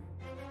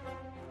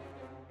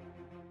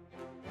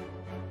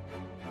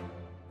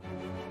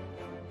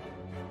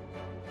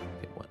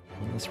 Okay, one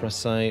less rest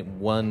site,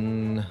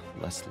 one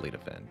less late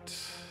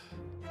event.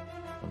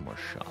 One more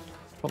shop.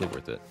 Probably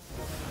worth it.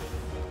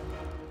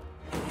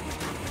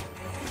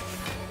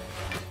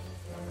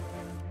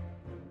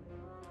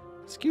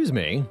 Excuse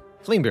me.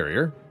 Flame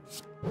Barrier.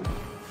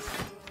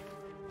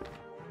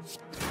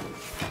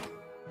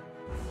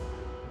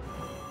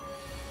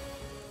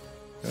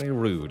 Very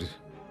rude.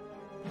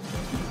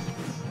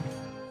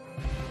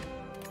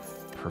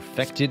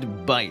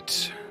 Perfected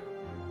Bite.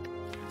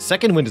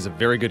 Second Wind is a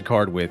very good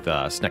card with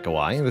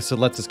Snekowai. This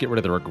lets us get rid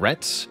of the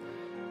regrets,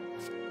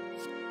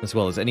 as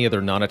well as any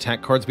other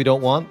non-attack cards we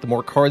don't want. The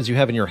more cards you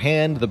have in your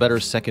hand, the better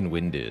Second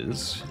Wind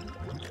is.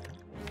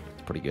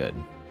 It's pretty good.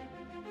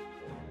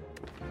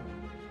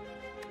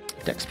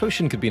 Dex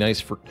Potion could be nice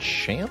for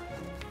Champ.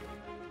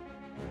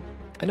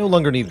 I no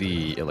longer need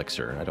the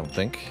Elixir, I don't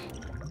think.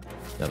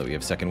 Now that we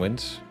have Second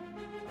Wind.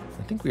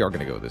 I think we are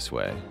going to go this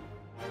way.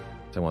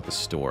 I want the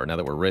store, now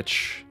that we're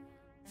rich.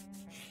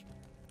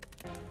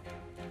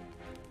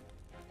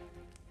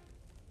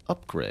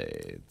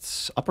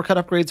 Upgrades. Uppercut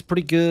upgrade's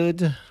pretty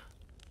good.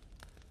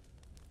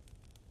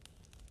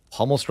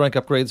 Pommel Strike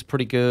upgrade's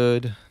pretty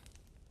good.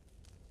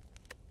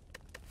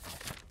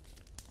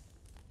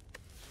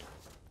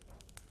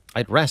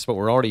 I'd rest, but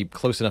we're already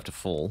close enough to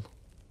full.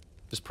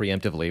 Just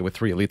preemptively, with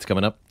 3 elites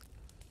coming up.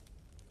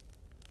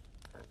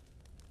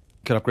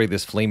 Could upgrade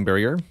this Flame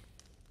Barrier.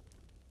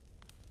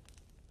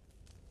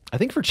 I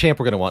think for Champ,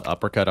 we're going to want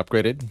Uppercut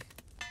upgraded.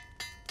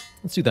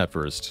 Let's do that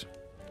first.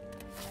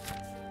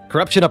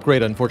 Corruption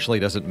upgrade, unfortunately,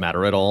 doesn't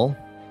matter at all.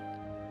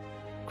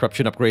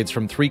 Corruption upgrades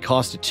from 3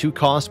 cost to 2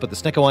 cost, but the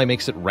Snekowai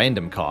makes it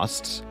random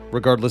costs,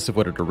 regardless of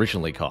what it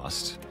originally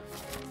cost.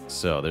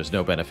 So there's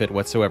no benefit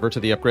whatsoever to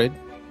the upgrade.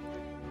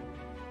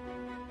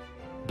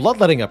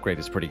 Bloodletting upgrade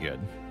is pretty good.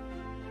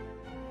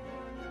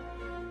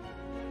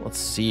 Let's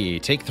see.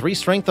 Take 3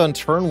 strength on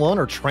turn 1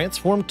 or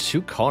transform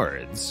 2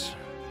 cards.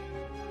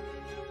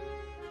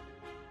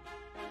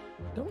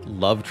 Don't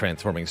love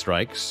transforming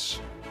strikes.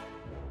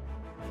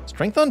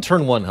 Strength on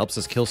turn 1 helps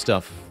us kill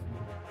stuff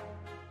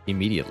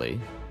immediately.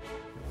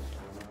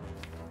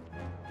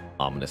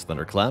 Ominous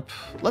Thunderclap.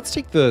 Let's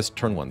take the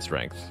turn 1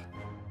 strength.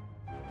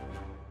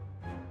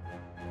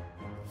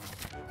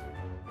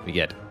 We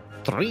get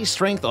 3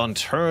 strength on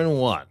turn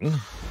 1.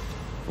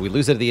 We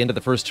lose it at the end of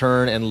the first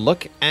turn, and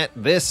look at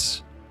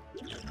this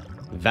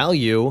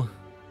value.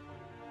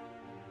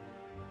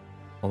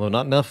 Although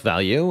not enough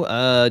value.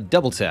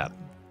 Double tap.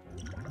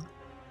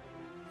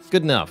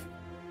 Good enough.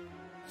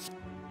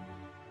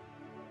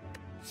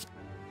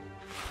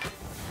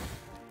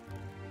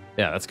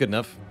 Yeah, that's good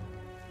enough.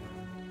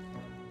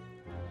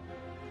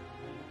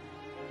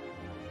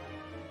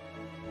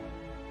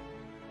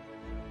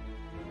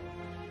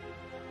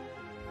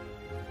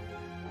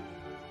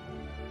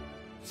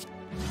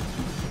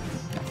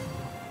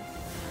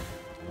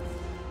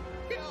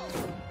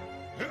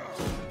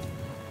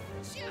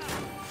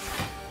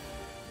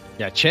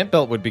 Yeah, Champ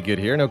Belt would be good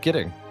here, no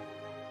kidding.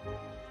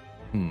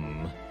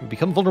 We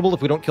become vulnerable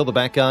if we don't kill the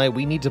back guy.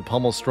 We need to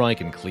Pommel Strike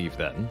and Cleave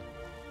then.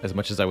 As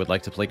much as I would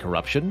like to play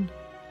Corruption.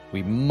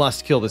 We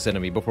must kill this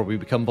enemy before we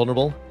become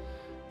vulnerable,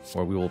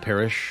 or we will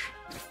perish.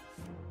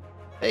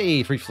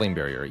 Hey, free flame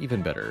barrier,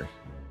 even better.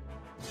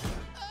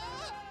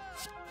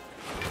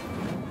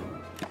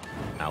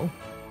 Ow.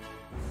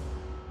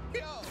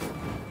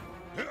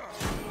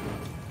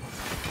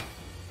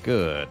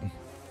 Good.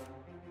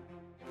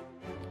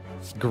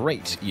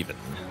 Great, even.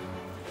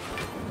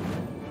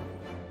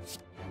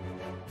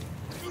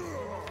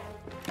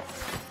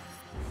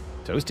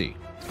 Toasty.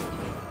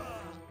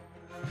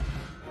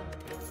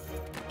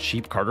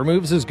 Cheap Carter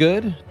moves is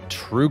good.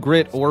 True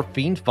Grit or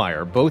Fiend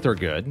Fire, both are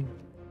good.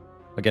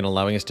 Again,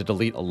 allowing us to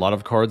delete a lot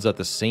of cards at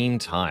the same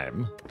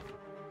time.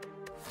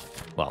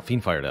 Well,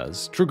 Fiend Fire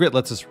does. True Grit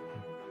lets us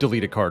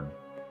delete a card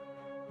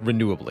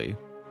renewably,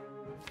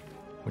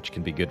 which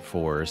can be good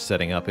for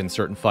setting up in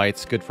certain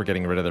fights, good for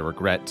getting rid of the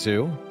regret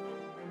too.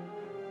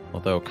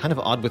 Although kind of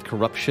odd with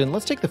Corruption.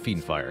 Let's take the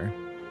Fiend Fire.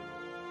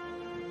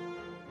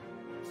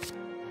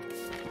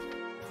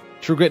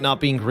 True Grit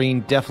not being green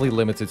definitely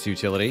limits its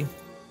utility.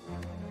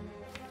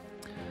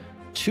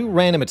 2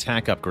 random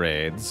attack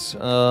upgrades.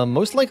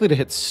 Most likely to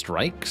hit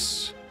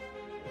strikes.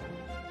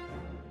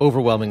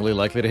 Overwhelmingly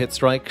likely to hit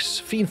strikes.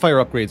 Fiend Fire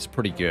upgrade's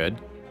pretty good.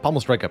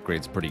 Pommel Strike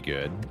upgrade's pretty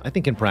good. I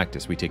think in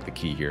practice we take the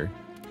key here.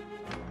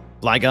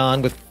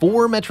 Flygon with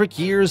 4 metric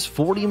years,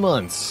 40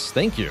 months.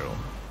 Thank you.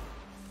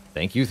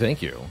 Thank you,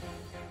 thank you.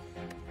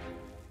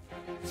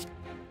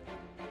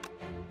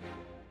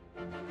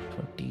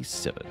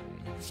 27.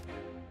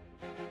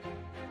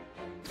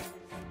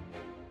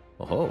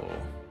 Oh.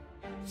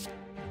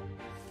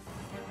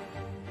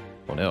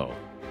 Oh no.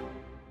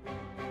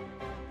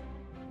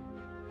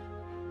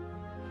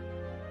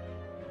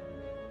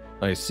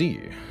 I see.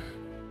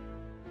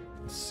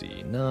 Let's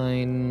see.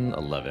 9,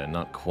 11.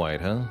 Not quite,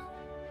 huh?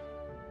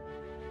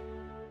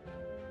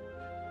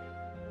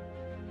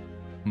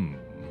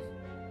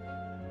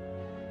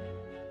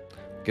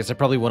 Guess I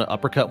probably want to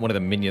uppercut one of the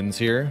minions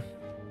here.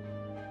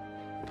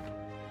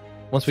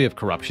 Once we have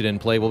Corruption in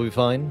play, we'll be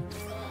fine.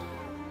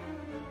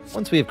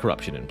 Once we have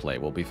Corruption in play,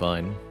 we'll be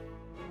fine.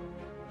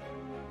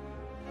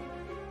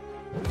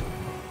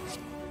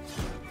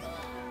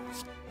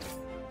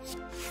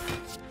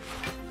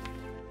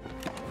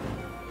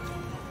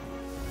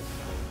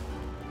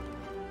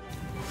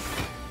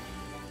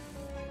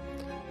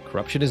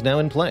 Corruption is now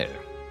in play.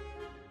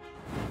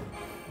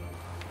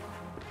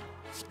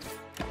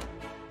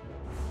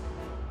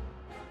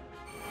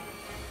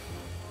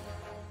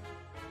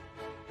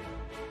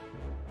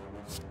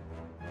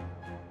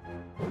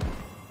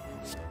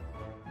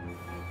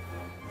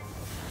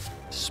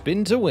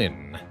 Spin to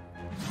win.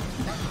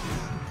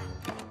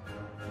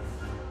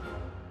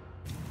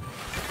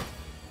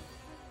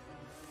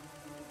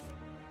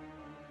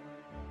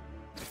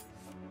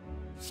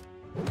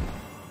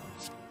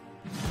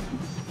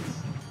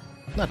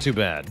 Not too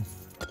bad.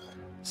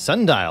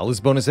 Sundial is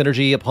bonus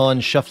energy upon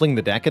shuffling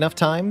the deck enough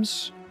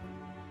times.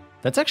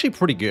 That's actually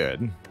pretty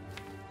good.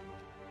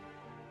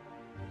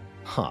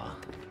 Huh.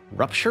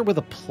 Rupture with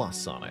a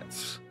plus on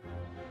it.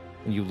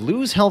 When you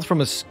lose health from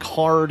a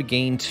card,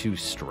 gain 2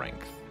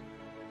 strength.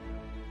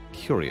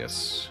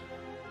 Curious.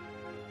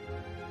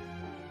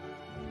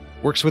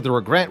 Works with the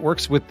regret,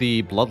 works with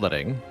the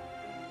bloodletting.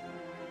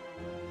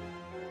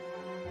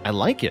 I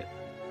like it.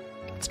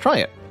 Let's try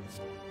it.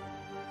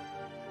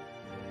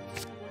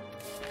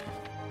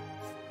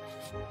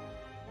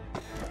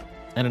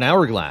 And an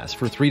hourglass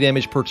for 3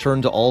 damage per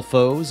turn to all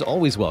foes.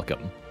 Always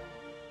welcome.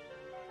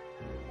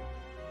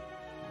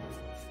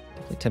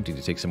 Definitely tempting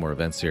to take some more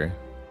events here.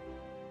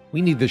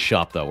 We need this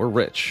shop, though. We're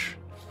rich.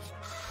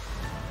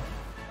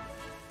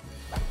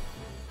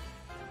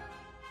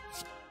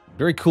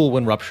 Very cool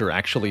when Rupture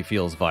actually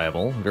feels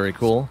viable. Very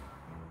cool.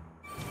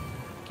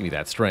 Give me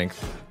that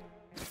strength.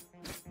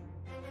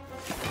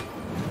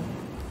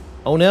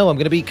 Oh no, I'm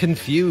going to be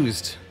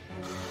confused.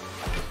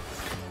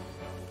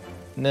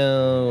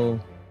 No.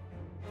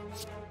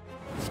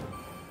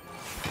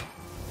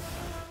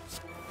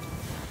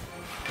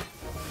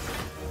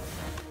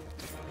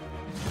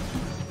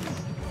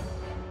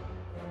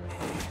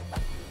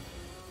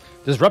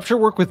 Does Rupture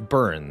work with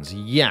burns?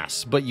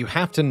 Yes, but you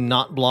have to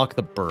not block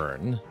the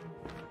burn.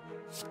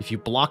 If you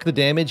block the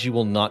damage, you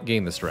will not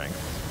gain the strength.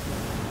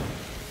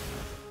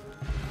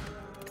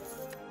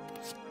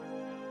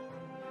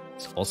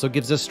 This also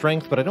gives us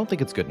strength, but I don't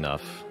think it's good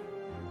enough.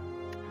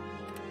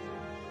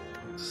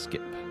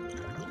 Skip.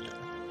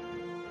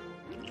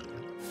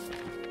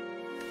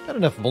 Not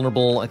enough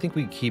vulnerable. I think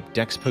we keep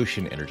Dex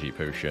Potion, Energy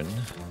Potion.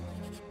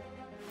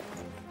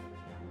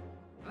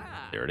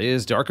 There it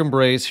is, Dark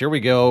Embrace. Here we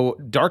go.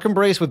 Dark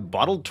Embrace with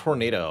Bottled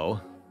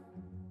Tornado.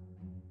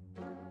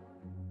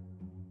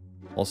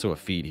 Also a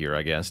feed here,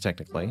 I guess,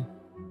 technically.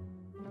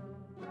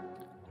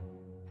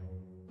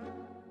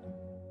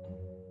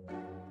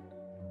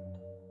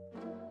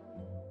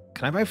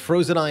 Can I buy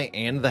Frozen Eye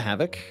and the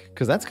Havoc?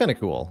 Because that's kind of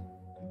cool.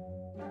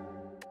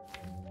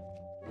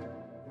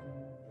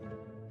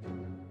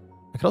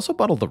 I could also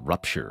bottle the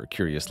Rupture,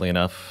 curiously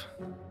enough.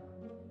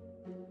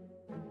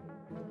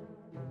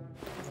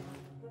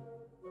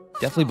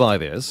 Definitely buy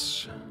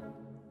this.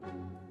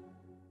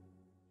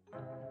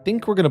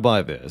 think we're going to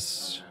buy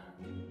this.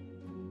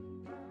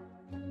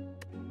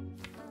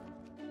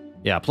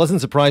 Yeah,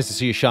 pleasant surprise to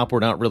see a shop we're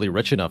not really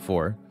rich enough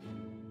for.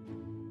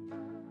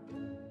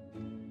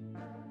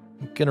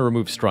 I'm going to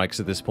remove strikes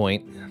at this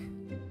point.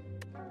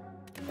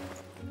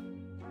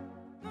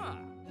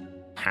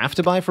 Have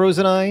to buy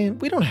Frozen Eye?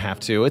 We don't have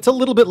to. It's a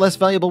little bit less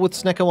valuable with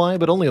Snecko Eye,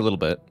 but only a little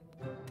bit.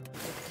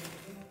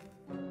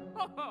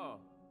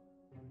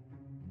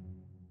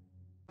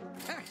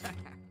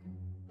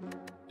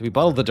 Do we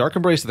bottle the Dark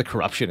Embrace of the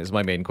Corruption is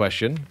my main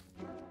question.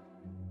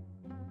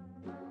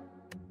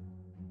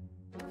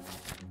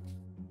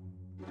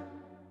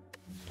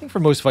 I think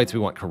for most fights we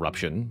want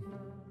Corruption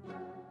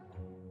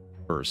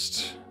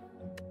first.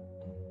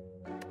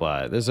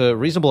 But there's a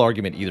reasonable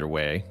argument either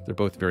way. They're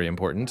both very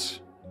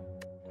important.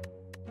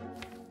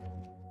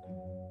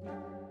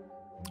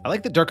 I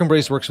like that Dark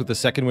Embrace works with the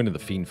second wind of the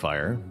Fiend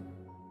Fire.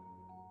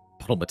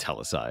 Puddle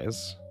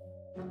Metallicize.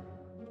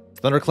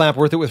 Thunderclap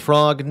worth it with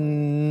Frog?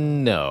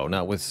 No,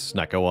 not with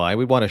Snecko Eye.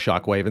 We want a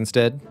Shockwave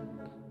instead.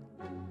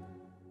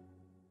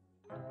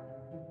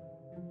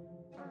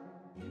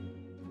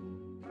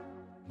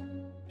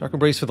 Dark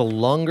Embrace for the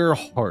longer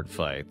hard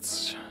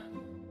fights.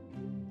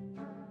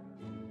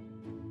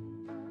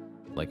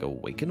 Like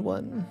Awaken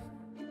One?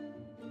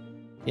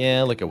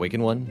 Yeah, like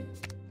Awaken One.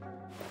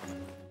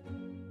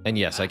 And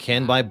yes, I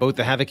can buy both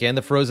the Havoc and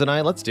the Frozen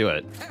Eye. Let's do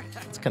it.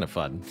 It's kind of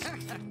fun.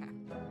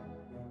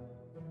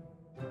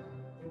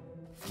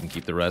 You can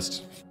keep the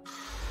rest.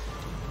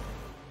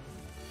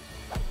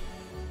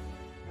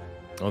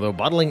 Although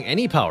bottling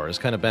any power is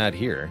kind of bad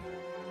here.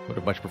 Would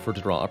have much preferred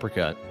to draw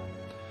Uppercut.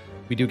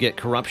 We do get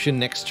Corruption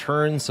next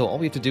turn, so all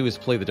we have to do is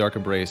play the Dark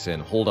Embrace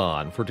and hold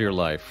on for dear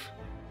life.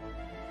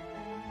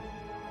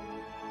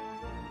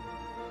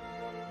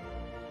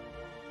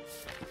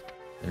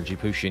 Energy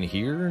Potion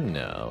here?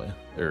 No.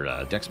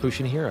 Or Dex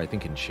Potion here? I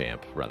think in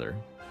Champ, rather.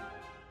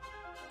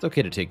 It's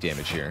okay to take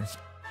damage here.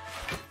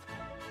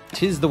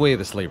 'Tis the way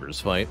the slavers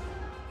fight.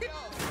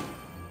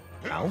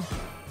 Ow.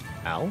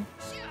 Ow.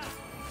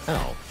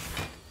 Ow.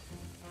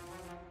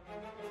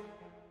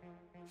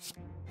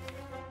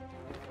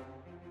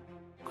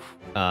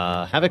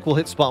 Havoc will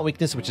hit Spot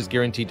Weakness, which is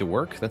guaranteed to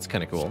work. That's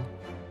kind of cool.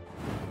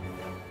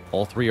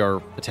 All three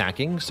are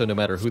attacking, so no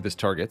matter who this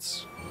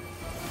targets,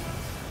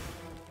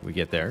 we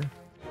get there.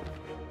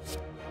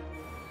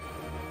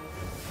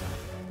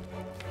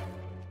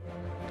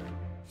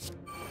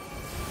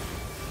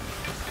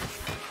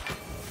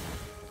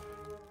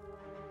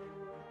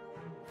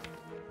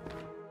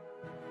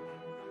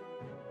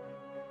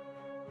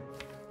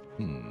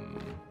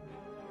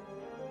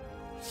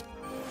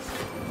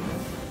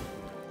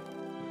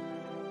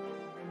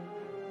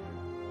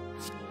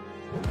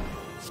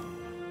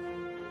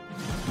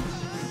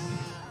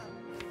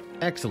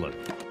 Excellent.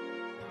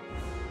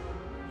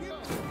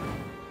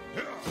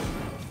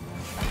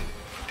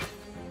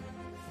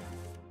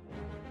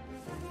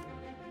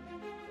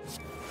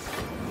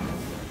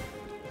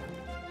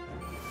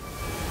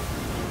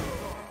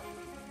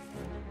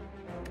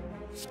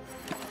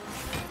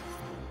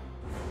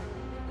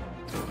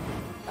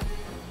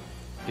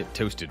 Get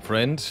toasted,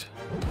 friend.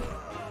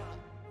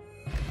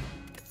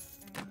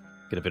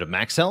 Get a bit of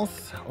max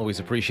health. Always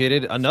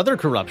appreciated. Another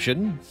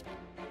Corruption.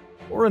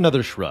 Or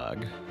another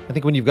Shrug. I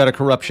think when you've got a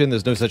Corruption,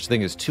 there's no such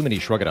thing as too many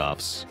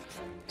Shrug-it-offs.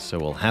 So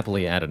we'll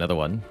happily add another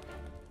one.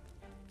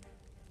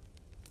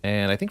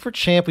 And I think for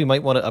Champ, we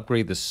might want to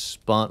upgrade the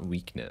Spot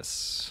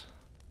Weakness.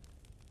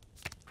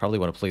 Probably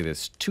want to play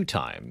this 2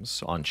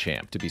 times on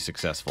Champ to be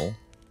successful.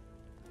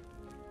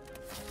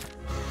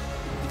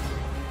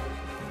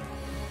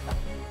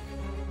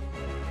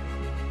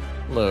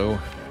 Hello.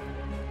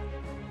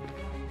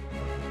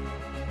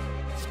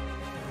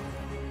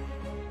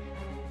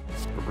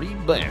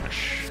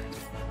 Rebash.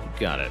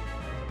 Got it.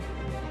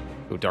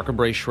 Go Dark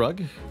Embrace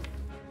Shrug.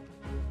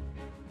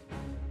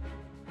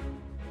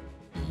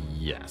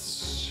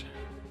 Yes.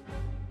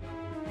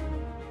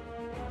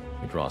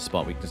 We draw a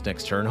Spot Weakness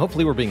next turn.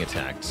 Hopefully we're being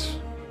attacked.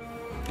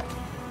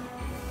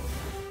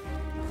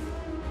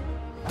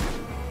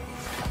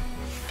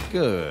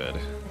 Good.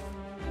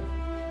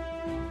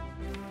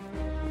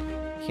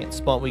 Can't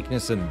Spot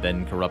Weakness and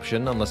then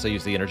Corruption unless I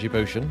use the Energy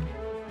Potion.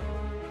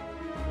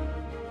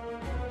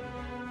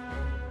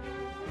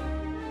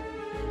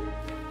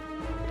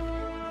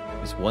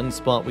 Is one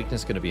Spot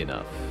Weakness going to be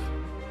enough?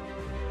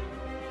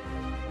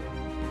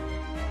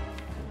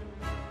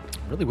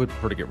 Really would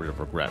prefer to get rid of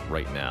Regret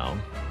right now.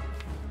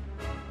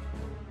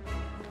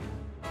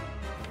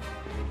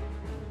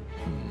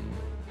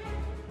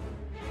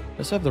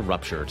 Let's have the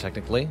Rupture,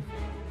 technically.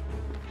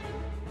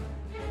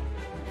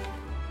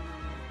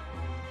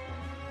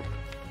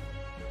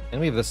 And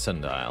we have the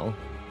Sundial.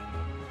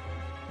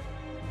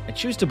 I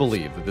choose to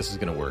believe that this is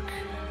going to work.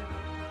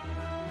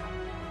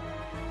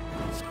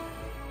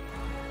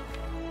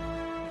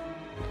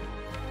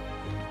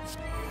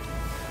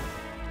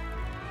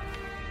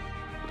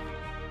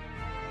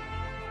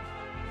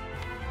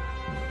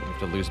 I have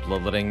to lose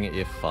Bloodletting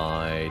if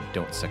I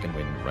don't Second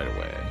Wind right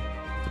away.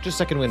 But just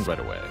Second Wind right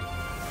away.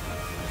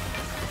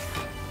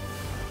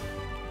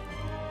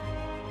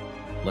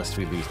 lest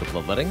we lose the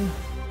bloodletting.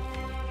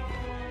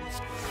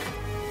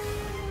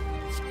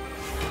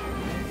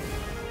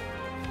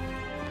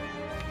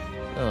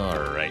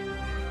 Alright.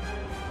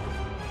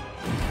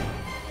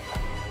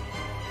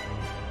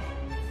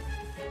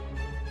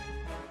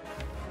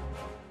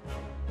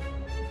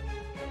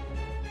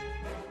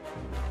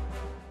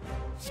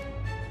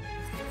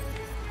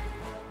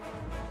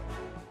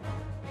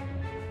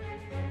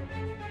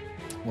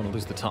 I want to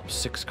lose the top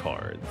 6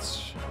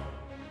 cards.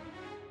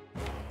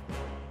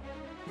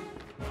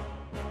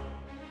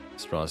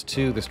 This draws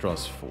 2, this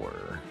draws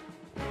 4.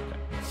 Okay.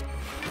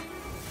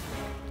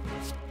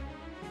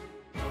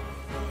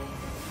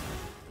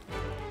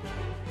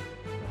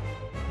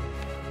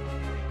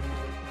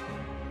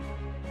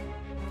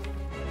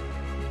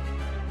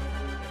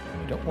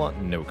 We don't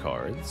want no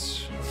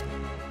cards.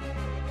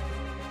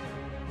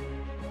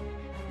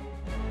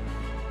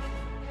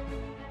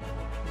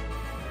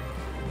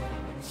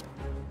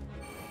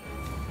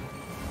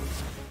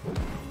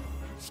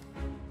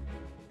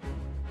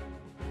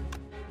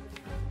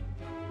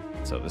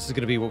 So this is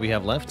going to be what we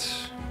have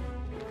left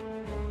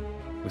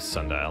with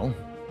Sundial.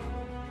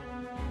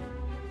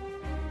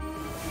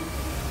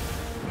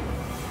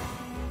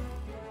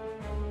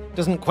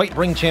 Doesn't quite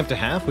bring Champ to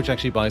half, which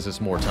actually buys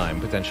us more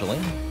time, potentially.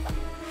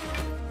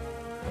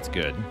 That's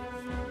good.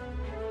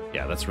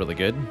 Yeah, that's really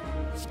good.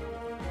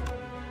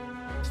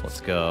 So let's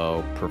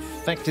go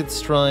Perfected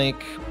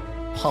Strike,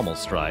 Pommel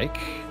Strike,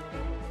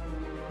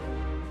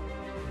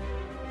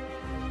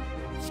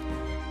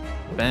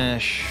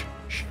 Bash,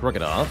 Shrug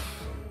it off.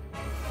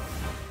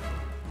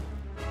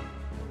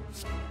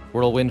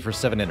 Whirlwind for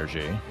 7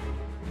 energy.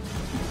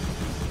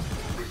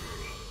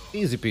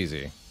 Easy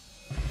peasy.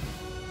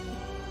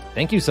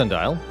 Thank you,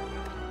 Sundial.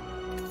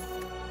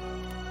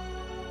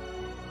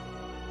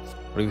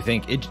 What do you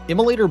think?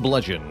 Immolate or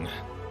Bludgeon?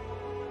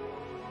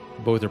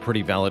 Both are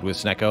pretty valid with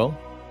Snecko.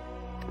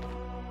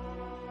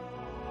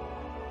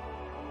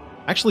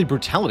 Actually,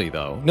 Brutality,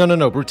 though.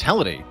 No,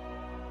 Brutality.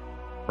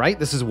 Right?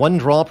 This is 1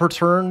 draw per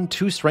turn,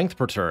 2 strength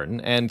per turn,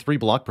 and 3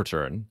 block per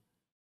turn.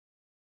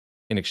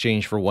 In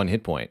exchange for 1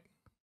 hit point.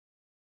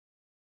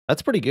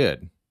 That's pretty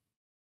good,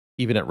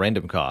 even at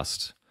random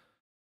cost.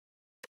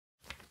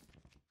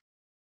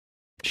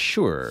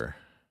 Sure.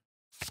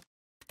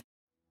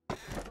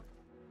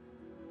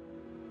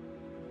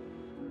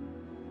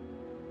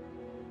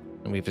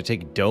 And we have to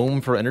take Dome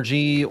for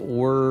energy,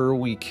 or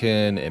we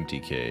can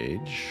Empty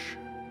Cage.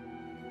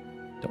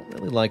 Don't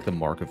really like the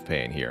Mark of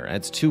Pain here.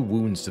 Adds 2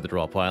 wounds to the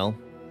draw pile.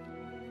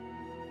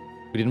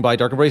 We didn't buy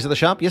Dark Embrace at the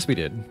shop? Yes, we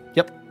did.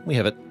 Yep, we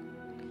have it.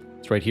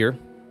 It's right here.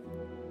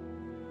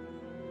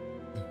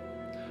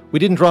 We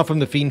didn't draw from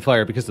the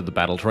Fiendfire because of the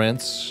Battle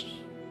Trance.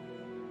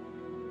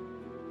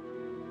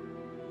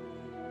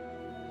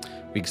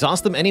 We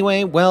exhaust them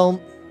anyway.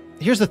 Well,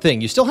 here's the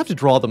thing. You still have to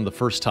draw them the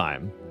first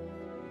time.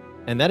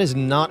 And that is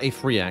not a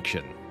free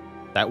action.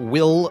 That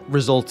will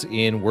result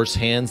in worse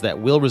hands. That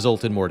will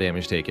result in more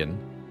damage taken.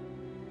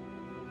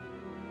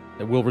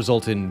 That will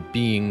result in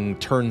being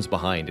turns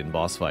behind in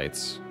boss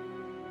fights.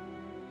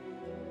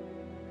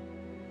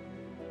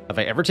 Have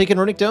I ever taken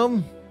Runic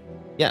Dome?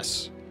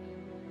 Yes.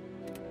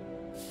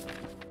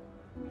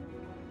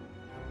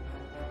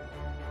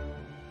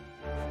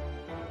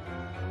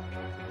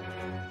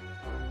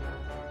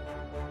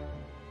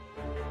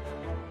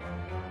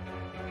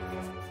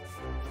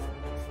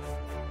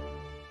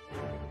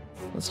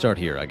 Let's start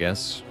here, I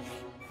guess.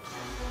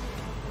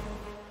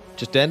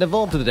 Just add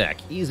Evolve to the deck.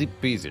 Easy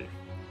peasy.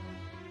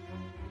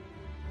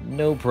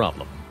 No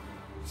problem.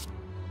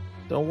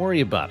 Don't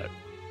worry about it.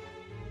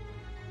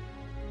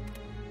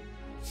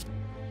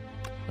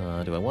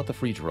 Do I want the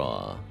free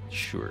draw?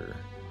 Sure.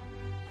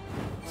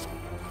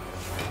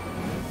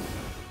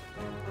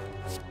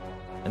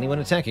 Anyone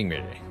attacking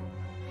me?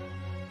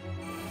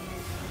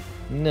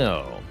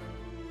 No.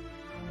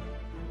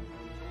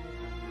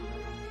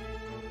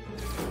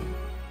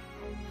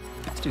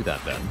 Let's do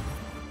that then.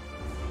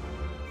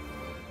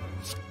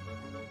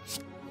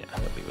 Yeah,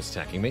 nobody was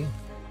attacking me.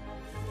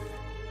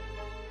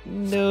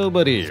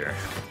 Nobody here.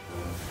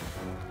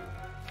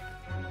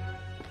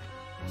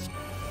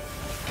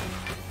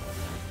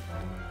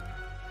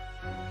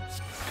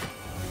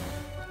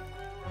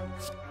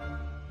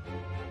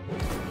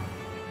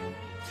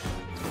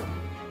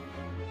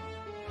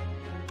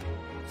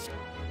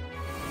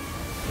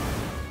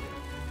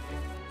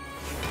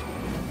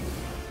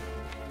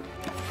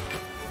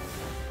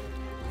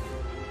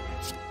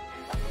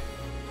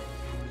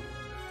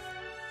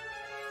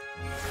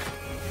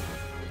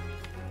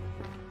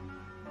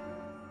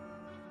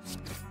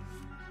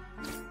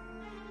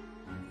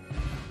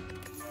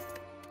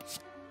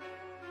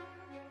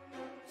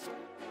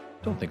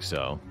 Don't think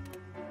so.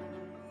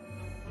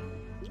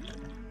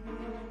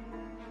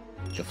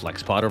 The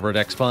flex pot over at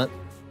X pot.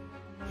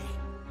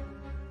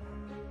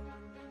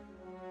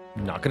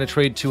 Not going to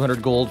trade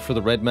 200 gold for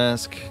the red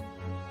mask.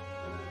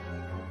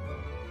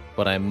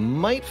 But I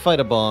might fight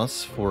a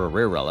boss for a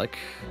rare relic.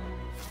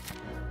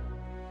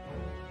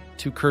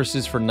 2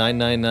 curses for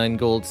 999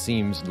 gold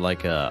seems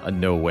like a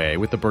no way.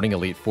 With the Burning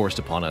Elite forced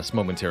upon us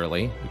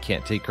momentarily, we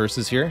can't take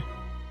curses here.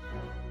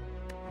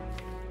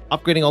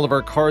 Upgrading all of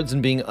our cards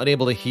and being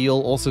unable to heal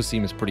also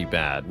seems pretty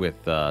bad with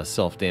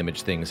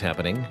self-damage things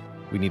happening.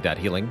 We need that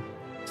healing.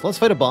 So let's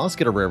fight a boss,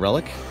 get a rare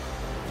relic.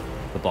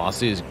 The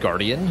boss is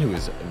Guardian, who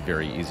is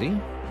very easy.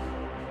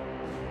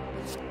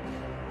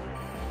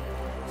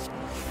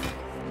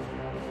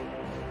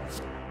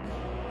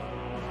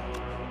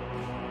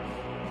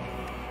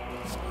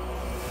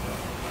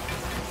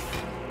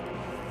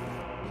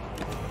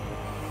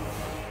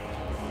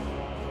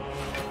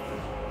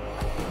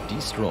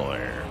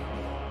 Destroyer.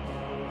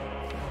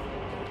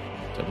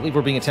 So I believe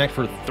we're being attacked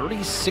for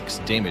 36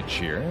 damage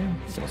here.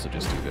 We can also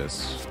just do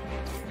this.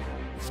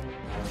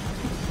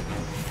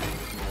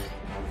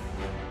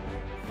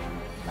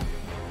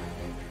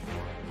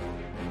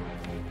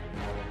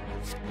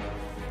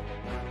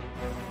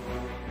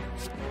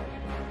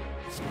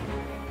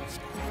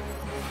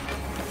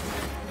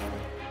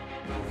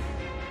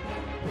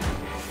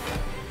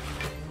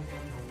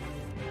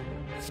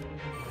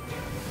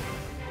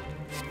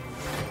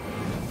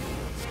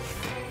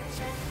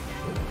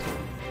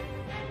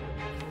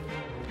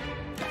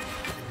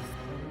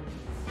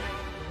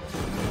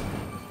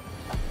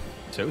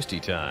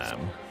 Toasty time.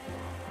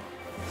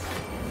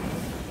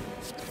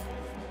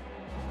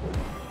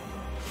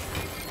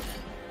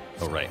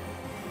 Oh, right.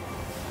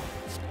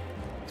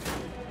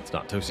 It's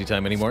not toasty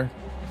time anymore.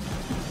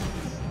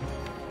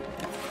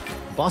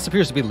 Boss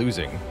appears to be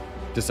losing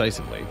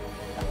decisively.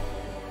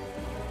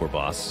 Poor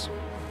boss.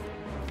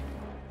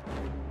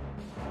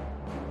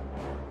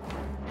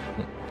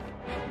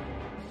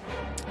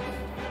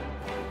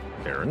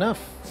 Fair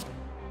enough.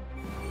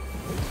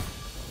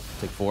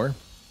 Take 4.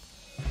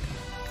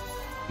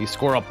 We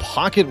score a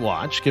Pocket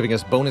Watch, giving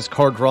us bonus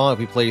card draw if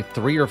we play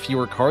 3 or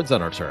fewer cards on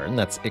our turn.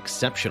 That's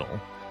exceptional.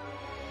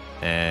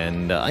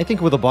 And I think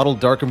with a Bottled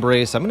Dark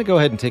Embrace, I'm going to go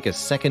ahead and take a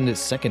second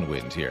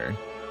wind here.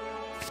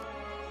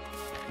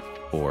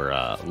 For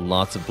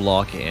lots of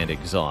block and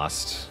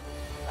exhaust.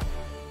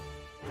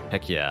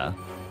 Heck yeah.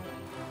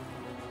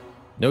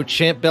 No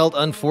Champ Belt,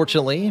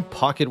 unfortunately.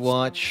 Pocket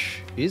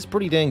Watch is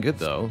pretty dang good,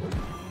 though.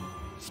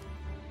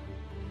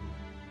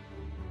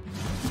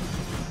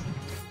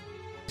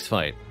 Next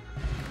fight.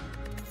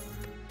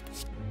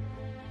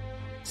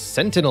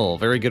 Sentinel,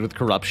 very good with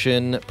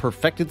Corruption.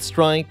 Perfected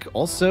Strike,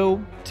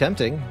 also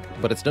tempting,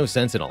 but it's no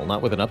Sentinel,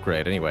 not with an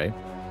upgrade anyway.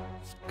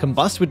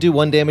 Combust would do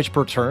 1 damage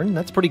per turn.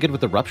 That's pretty good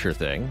with the Rupture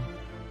thing.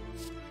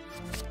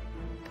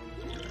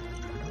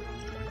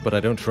 But I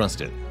don't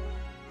trust it.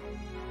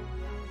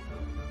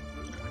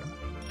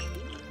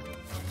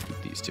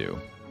 Keep these 2.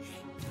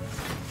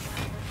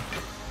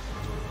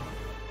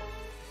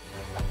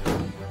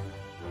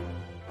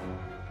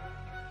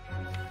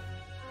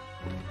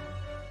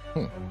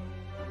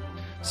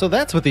 So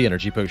that's what the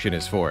energy potion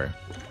is for.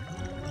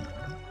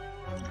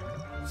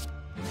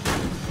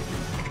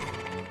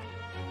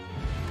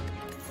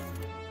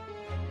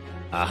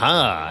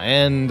 Aha!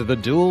 And the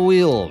dual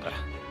wield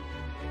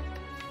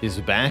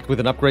is back with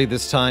an upgrade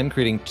this time,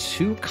 creating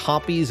 2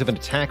 copies of an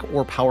attack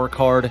or power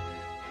card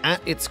at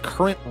its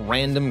current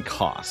random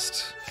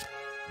cost.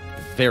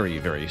 Very,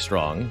 very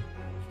strong.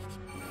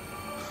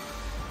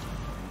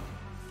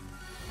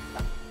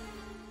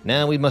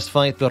 Now we must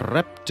fight the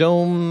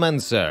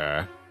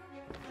Reptomancer.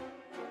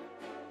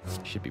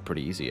 Should be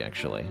pretty easy,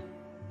 actually.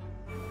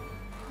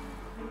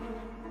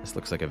 This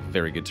looks like a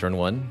very good turn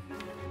 1.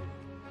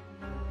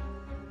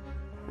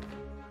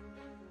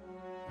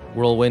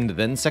 Whirlwind,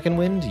 then second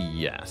wind?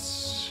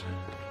 Yes.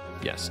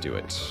 Yes, do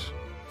it.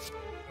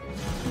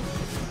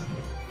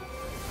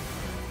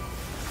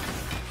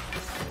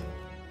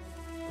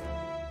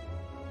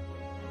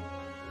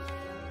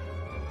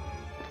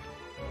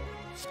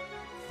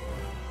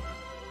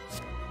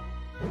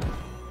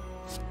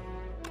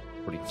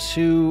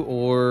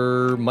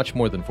 Or much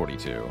more than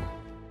 42.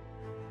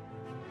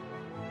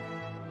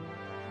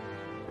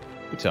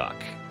 Utak.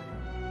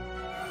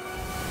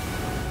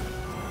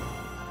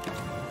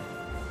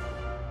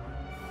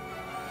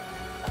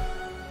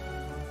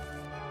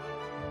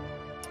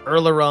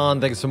 Erleron,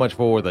 thanks so much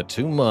for the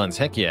 2 months.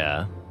 Heck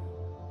yeah.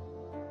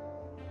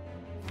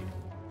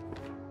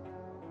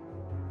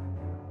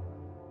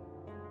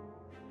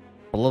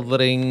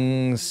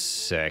 Bloodletting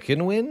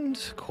second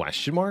wind?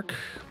 Question mark?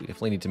 We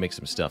definitely need to make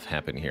some stuff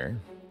happen here.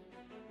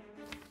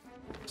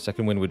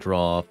 Second wind would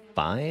draw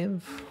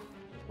 5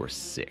 or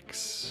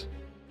 6.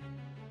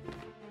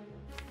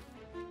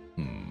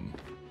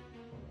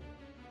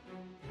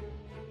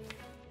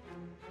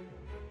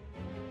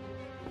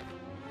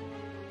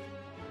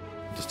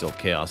 Distill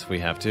Chaos if we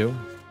have to.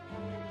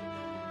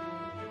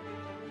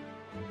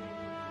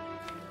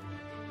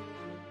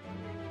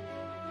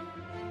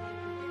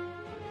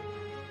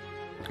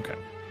 Okay.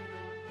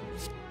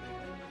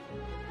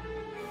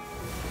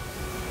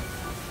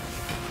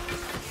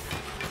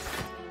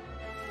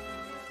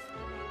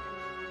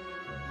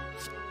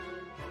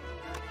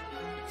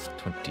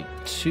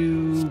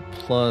 +2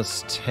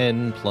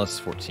 +10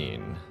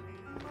 +14.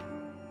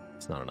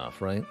 It's not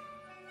enough, right?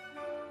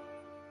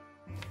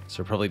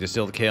 So probably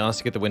Distill the Chaos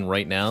to get the win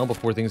right now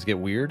before things get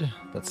weird.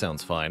 That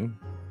sounds fine.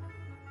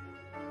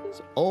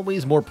 There's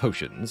always more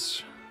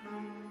potions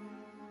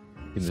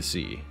in the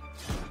sea.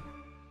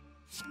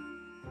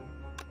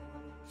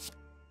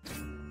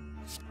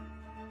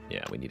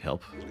 Yeah, we need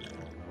help.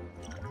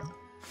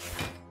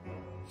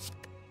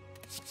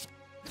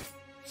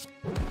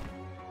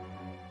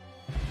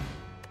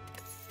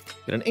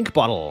 Get an ink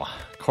bottle.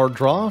 Card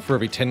draw for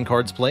every 10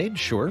 cards played.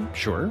 Sure,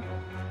 sure.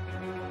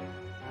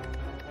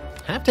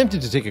 Half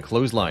tempted to take a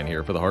clothesline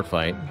here for the heart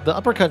fight. The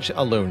uppercut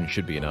alone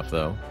should be enough,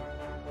 though.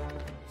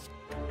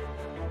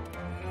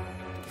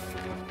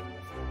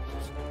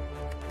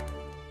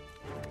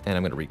 And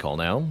I'm going to recall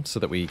now, so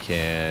that we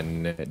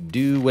can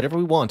do whatever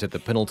we want at the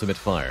penultimate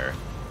fire.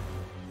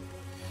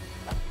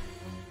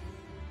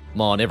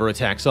 Maw never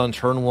attacks on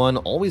turn 1,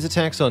 always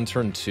attacks on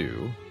turn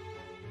 2.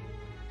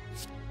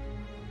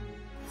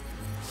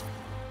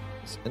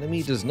 This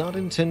enemy does not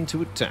intend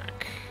to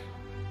attack.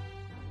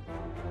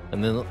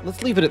 And then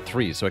let's leave it at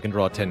 3 so I can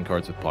draw 10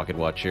 cards with Pocket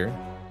Watch here.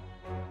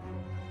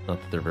 Not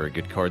that they're very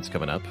good cards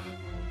coming up.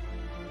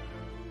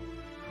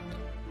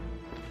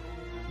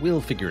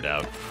 We'll figure it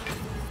out.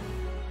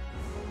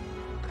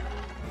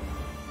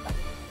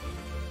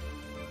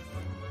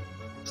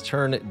 This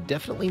turn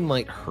definitely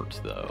might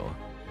hurt, though.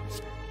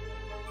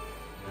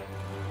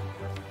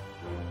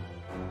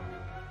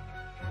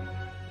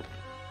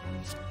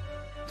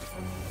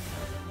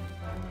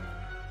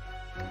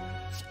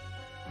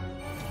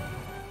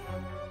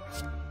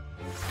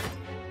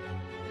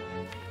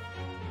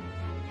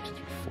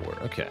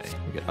 Okay,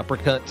 we get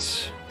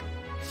uppercut.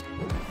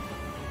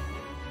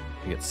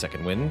 We get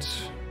second wind.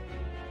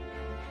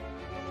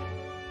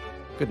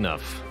 Good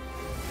enough.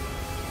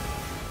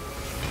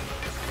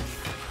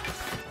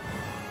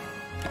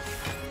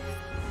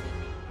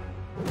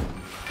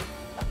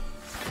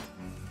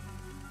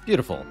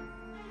 Beautiful.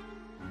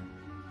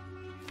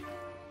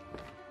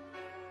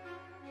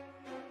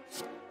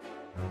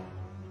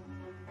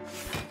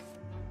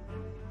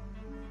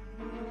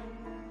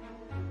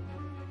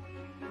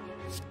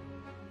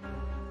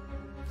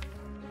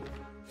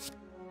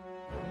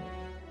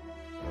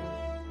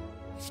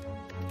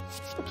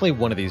 I'll play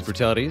one of these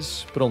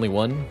brutalities, but only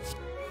one.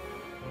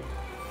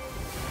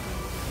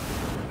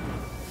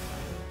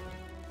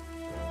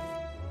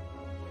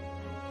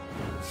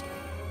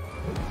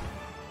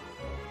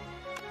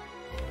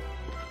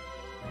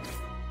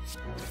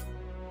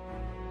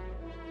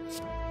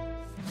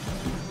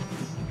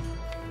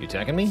 You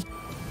attacking me?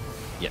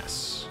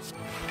 Yes.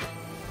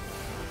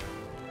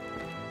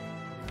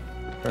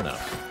 Fair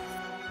enough.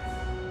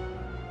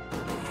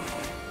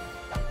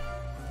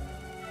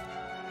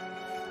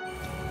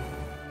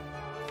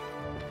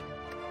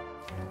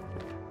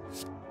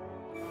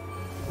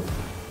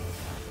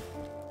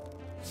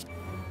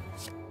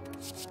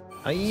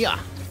 Hiya!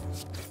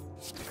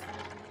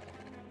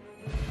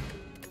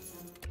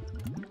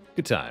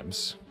 Good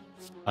times.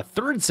 A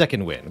third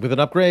second win with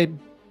an upgrade.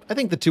 I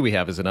think the 2 we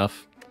have is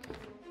enough.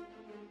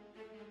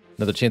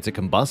 Another chance at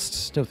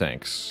combust? No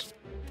thanks.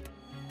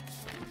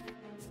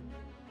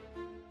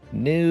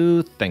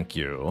 No thank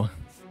you.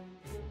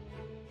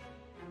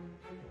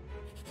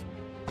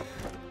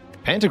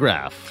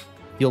 Pantograph.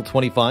 Heal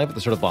 25 at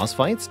the start of boss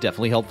fights.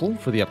 Definitely helpful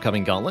for the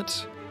upcoming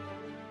gauntlet.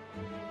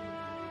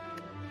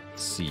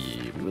 Let's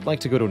see. We would like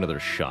to go to another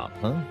shop,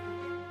 huh?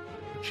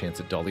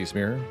 Chance at Dolly's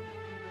Mirror.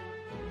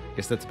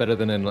 Guess that's better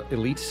than an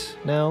Elite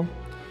now.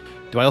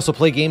 Do I also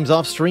play games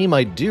off stream?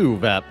 I do,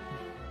 Vap.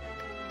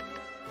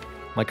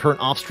 My current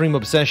off-stream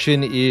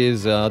obsession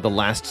is The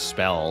Last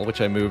Spell,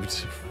 which I moved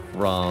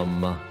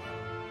from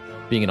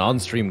being an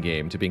on-stream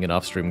game to being an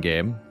off-stream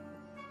game.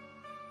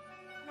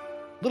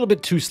 A little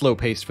bit too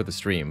slow-paced for the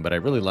stream, but I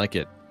really like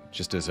it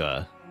just as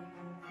a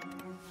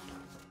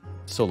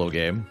solo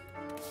game.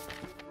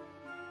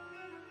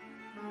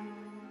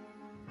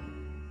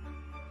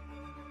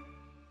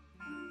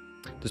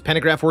 Does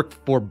Pantograph work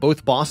for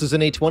both bosses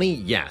in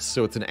A20? Yes,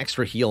 so it's an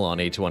extra heal on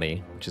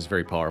A20, which is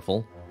very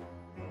powerful.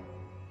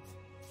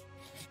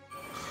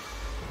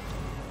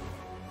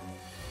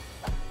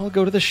 I'll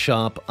go to the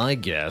shop, I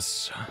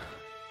guess.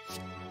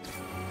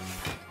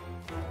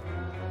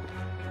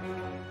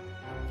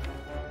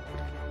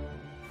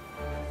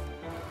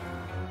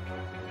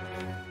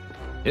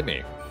 Hit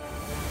me.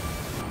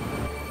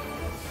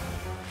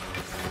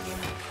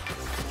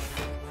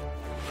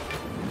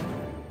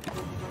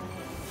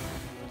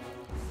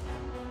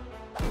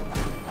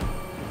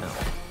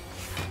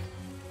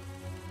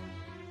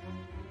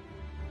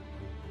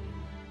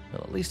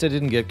 Well, at least I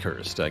didn't get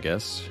cursed, I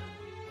guess.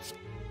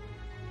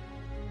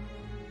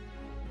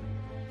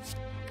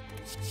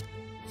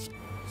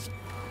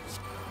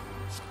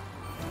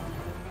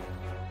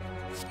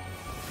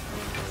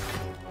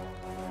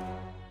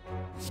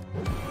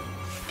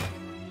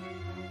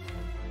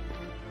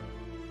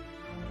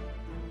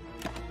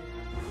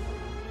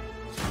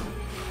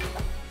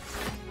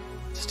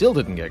 Still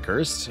didn't get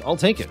cursed. I'll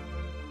take it.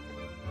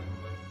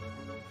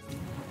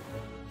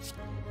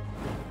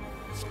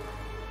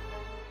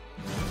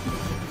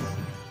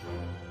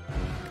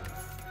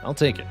 I'll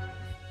take it.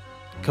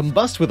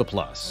 Combust with a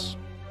plus.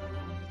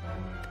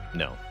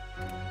 No.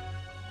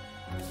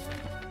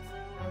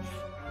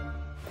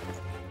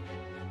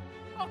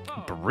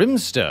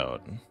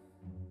 Brimstone.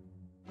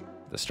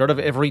 The start of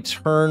every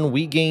turn,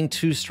 we gain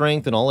 2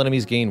 strength and all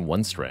enemies gain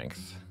 1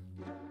 strength.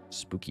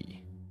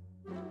 Spooky.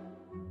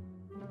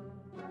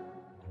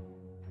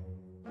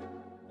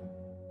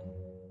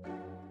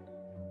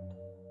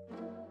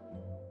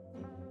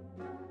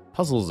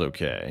 Puzzle's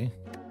okay.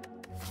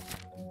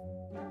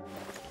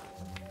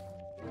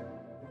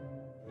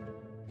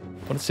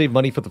 Want to save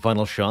money for the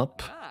final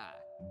shop?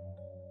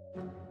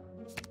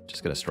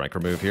 Just gonna strike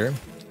remove here.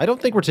 I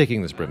don't think we're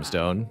taking this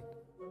Brimstone.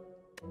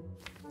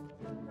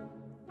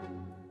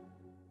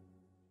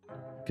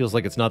 Feels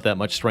like it's not that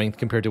much strength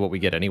compared to what we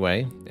get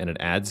anyway, and it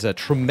adds a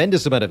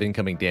tremendous amount of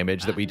incoming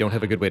damage that we don't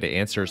have a good way to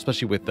answer,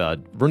 especially with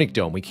Runic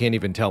Dome. We can't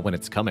even tell when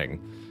it's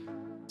coming.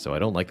 So I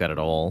don't like that at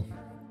all.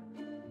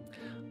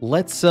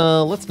 Let's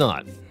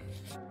not.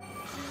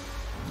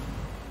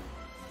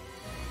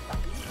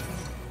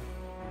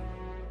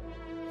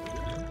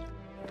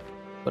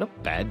 What a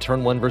bad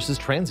turn 1 versus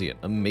Transient.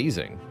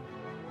 Amazing.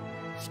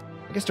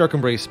 I guess Dark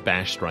Embrace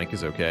Bash Strike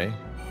is okay.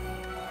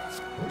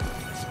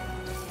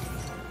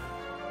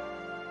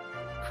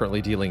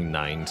 Currently dealing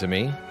 9 to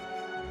me.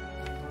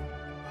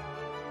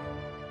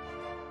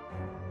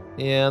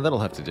 Yeah, that'll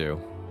have to do.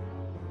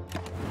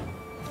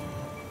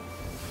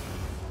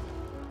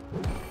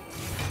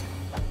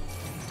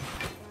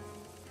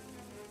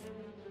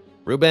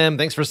 Rubam,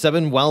 thanks for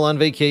 7 while on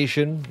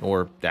vacation,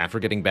 or after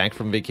getting back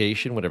from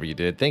vacation, whatever you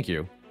did. Thank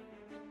you.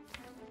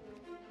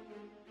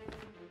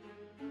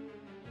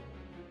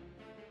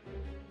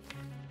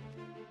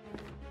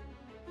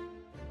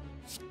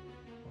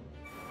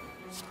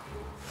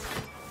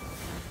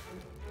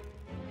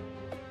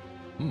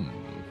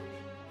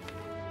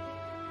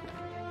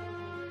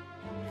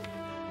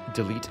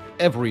 Delete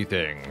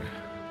everything.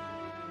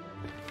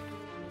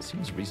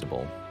 Seems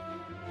reasonable.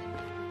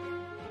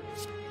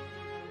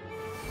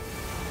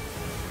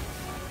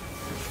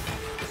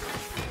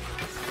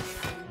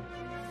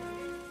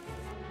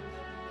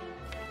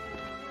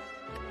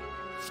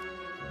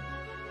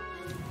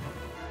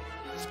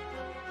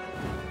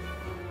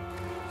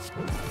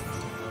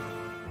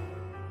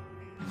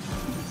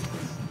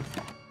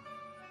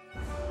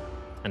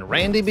 And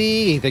Randy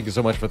B, thank you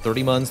so much for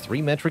 30 months,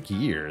 3 metric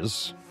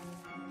years.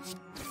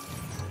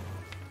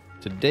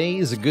 Today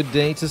is a good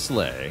day to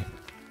slay.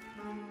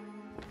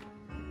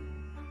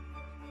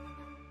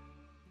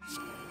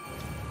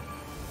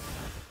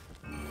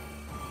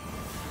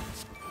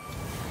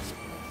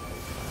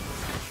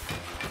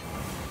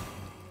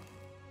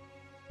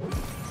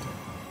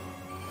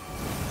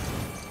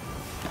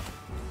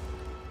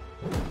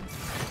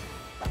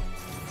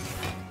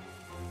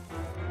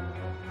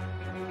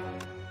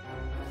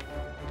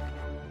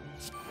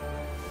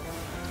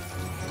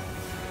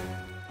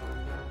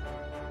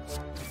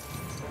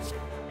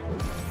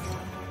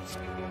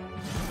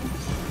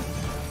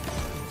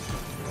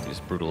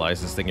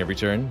 Brutalize this thing every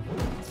turn.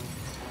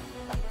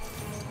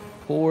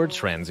 Poor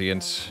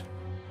Transient.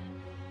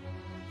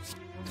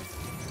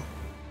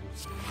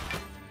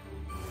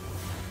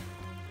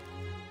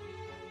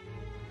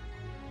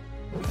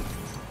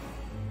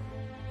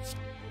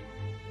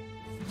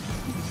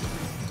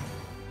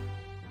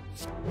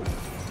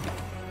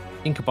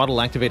 Ink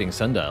bottle activating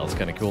sundial is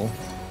kind of cool.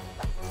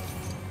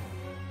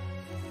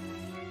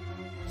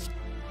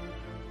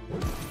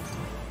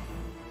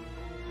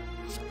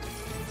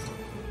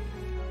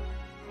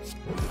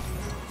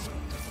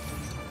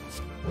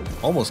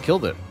 Almost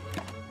killed it.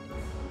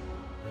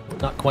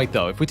 Not quite,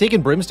 though. If we'd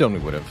taken Brimstone, we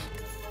would have.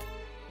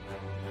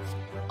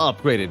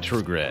 Upgraded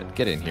True Grit.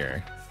 Get in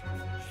here.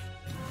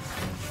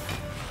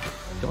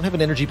 Don't have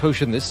an energy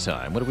potion this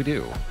time. What do we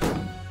do?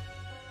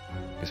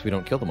 Guess we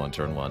don't kill them on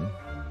turn 1.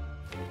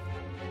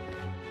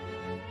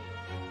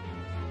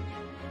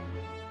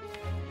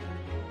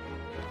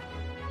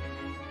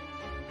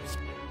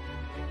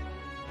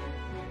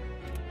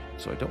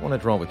 So I don't want to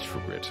draw with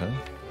True Grit, huh?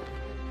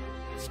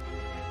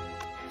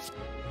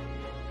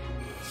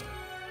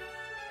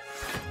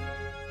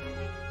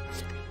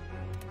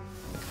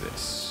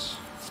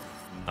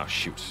 Oh,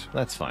 shoot.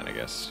 That's fine, I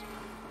guess.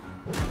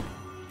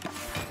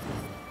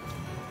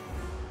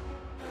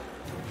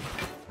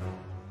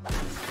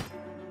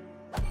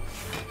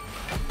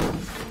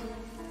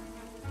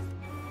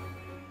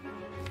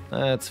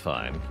 That's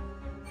fine.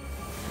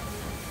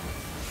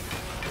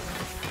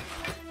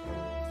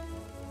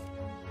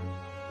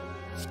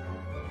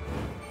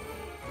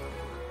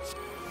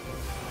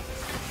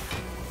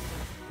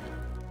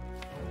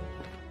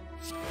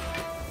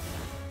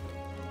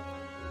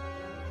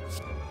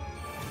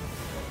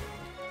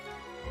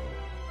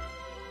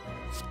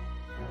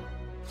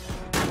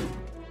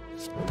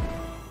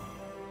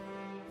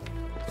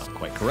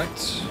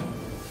 Correct.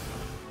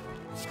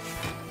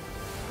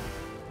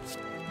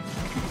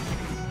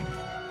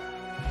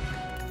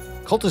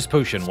 Cultist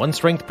Potion, 1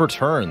 strength per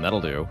turn.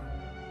 That'll do.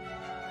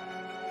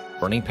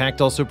 Burning Pact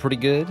also pretty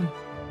good.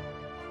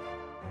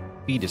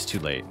 Feed is too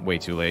late. Way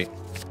too late.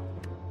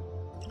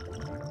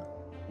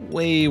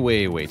 Way,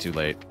 way, way too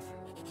late.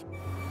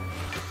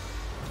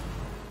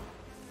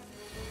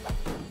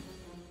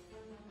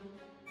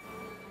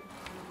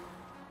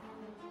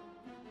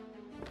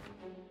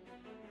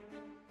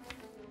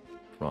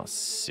 Draw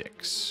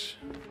 6.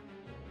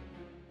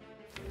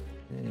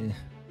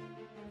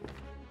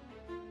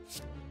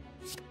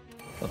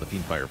 Oh, the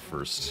Fiendfire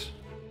first.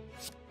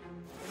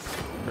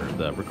 Or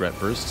the Regret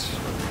first.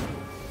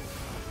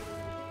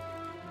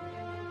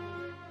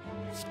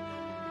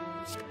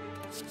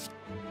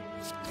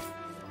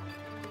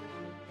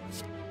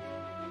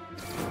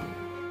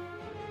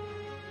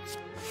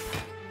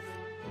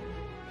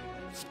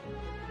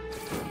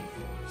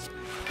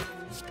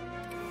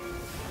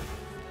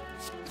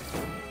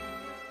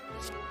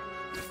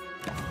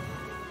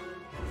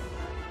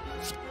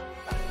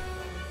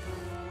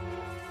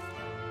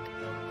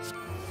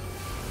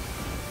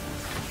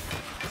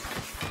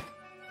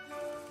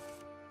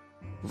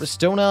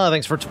 Ristona,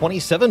 thanks for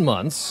 27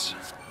 months.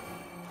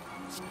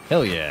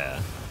 Hell yeah.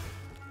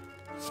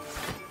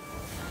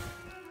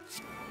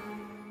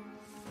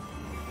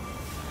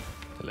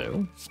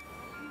 Hello?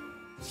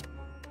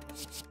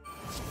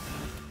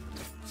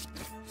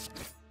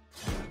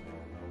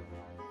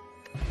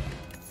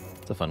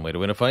 It's a fun way to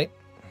win a fight.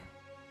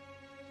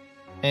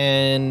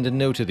 And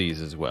no to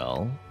these as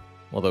well.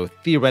 Although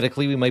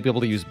theoretically we might be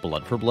able to use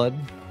blood for blood.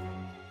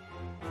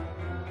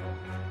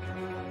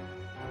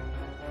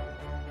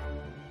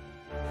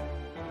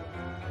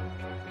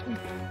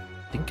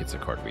 I think it's a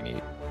card we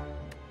need.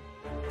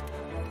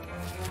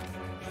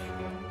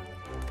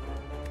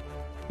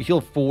 We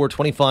heal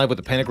 425 with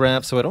the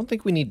Pentagraph, so I don't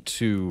think we need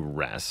to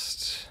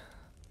rest.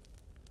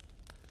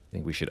 I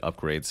think we should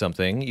upgrade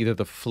something. Either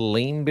the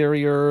Flame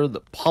Barrier,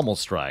 the Pommel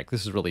Strike.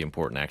 This is really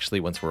important, actually,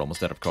 once we're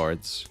almost out of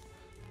cards.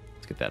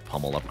 Let's get that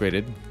Pommel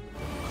upgraded.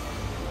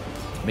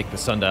 Make the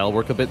Sundial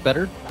work a bit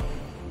better.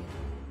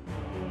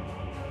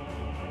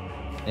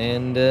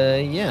 And,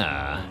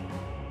 yeah.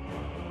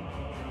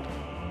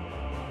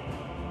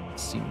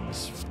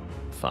 Seems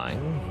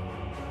fine.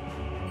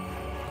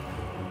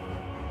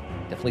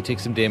 Definitely take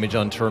some damage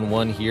on turn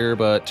 1 here,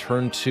 but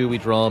turn 2 we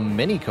draw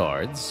many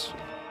cards.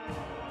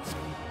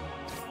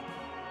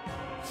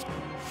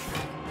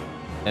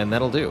 And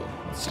that'll do.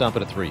 Let's stop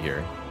it at 3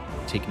 here.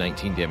 Take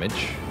 19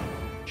 damage.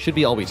 Should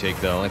be all we take,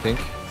 though, I think.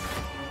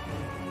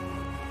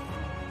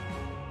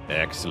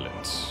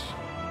 Excellent.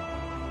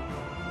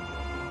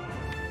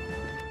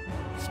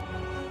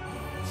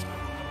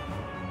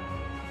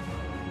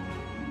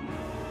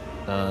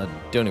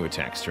 Donu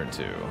attacks turn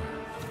 2.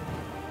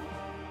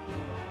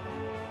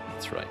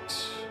 That's right.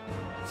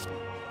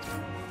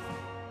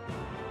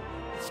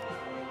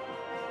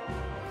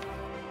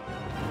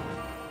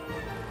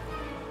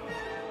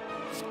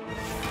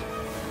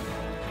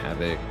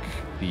 Havoc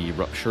the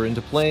Rupture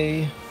into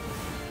play.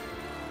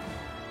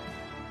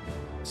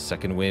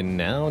 Second win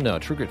now? No,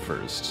 trigger it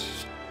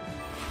first.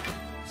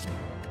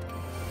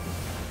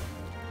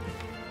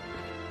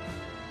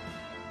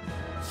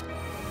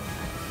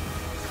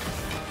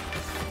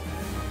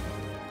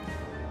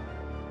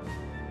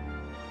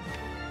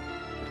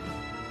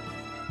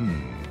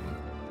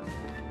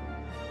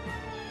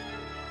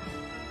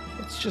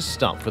 Let's just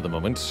stop for the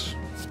moment.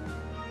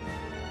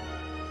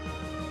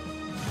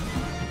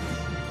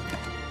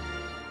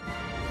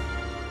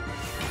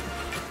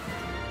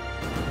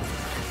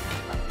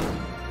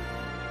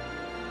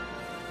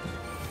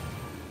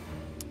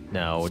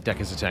 Now,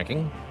 deck is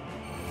attacking.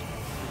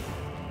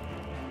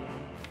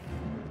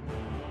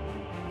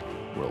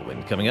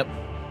 Whirlwind coming up.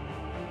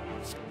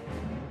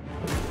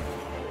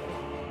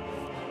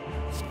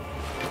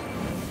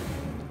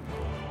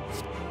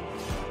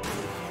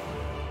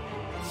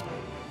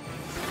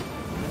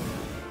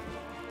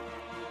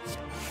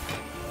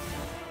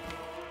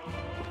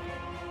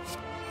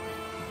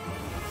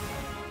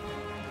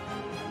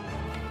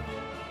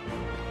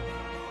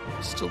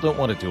 Still don't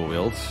want to dual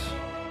wield.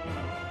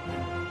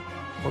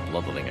 Or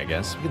Bloodletting, I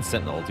guess. We can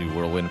Sentinel do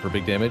Whirlwind for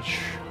big damage.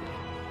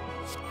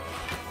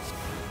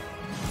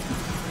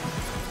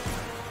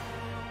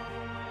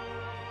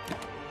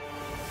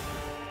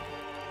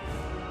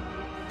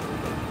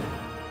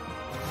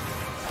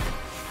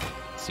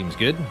 Seems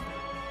good.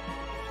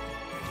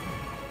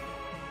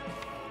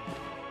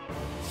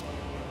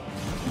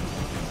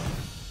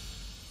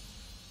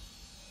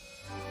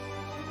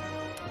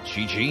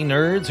 GG,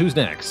 nerds. Who's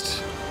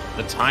next?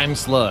 The Time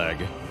Slug.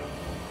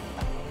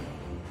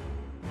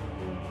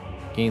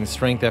 Gain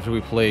strength after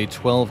we play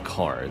 12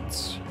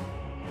 cards.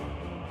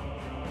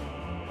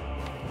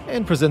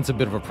 And presents a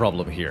bit of a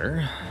problem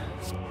here.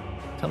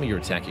 Tell me you're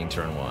attacking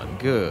turn 1.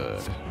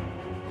 Good.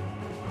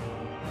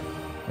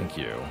 Thank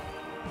you.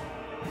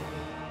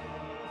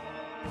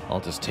 I'll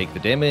just take the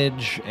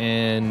damage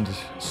and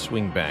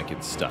swing back in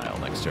style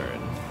next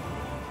turn.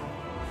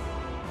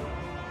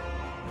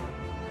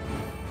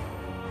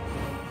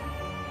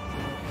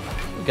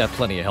 We've got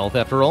plenty of health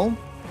after all.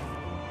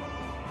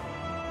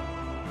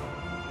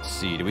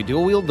 See, do we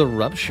dual wield the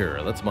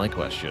Rupture? That's my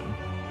question.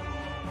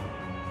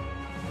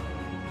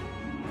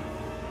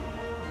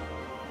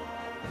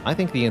 I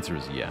think the answer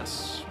is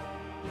yes.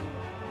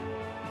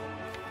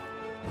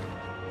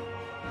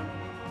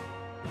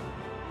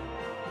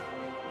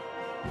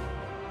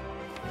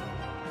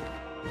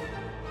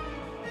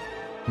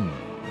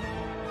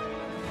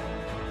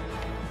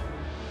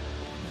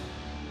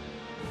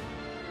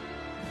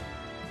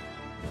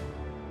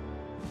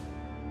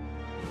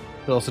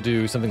 Could also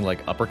do something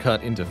like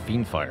uppercut into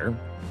Fiendfire.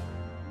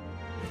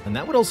 And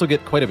that would also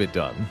get quite a bit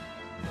done.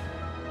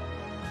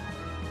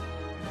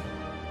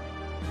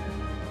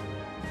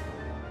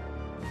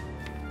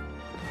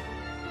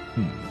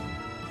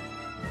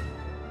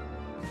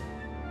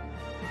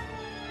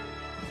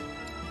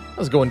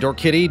 How's it going, Dork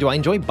Kitty? Do I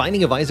enjoy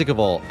Binding of Isaac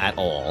at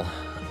all?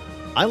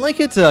 I like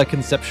it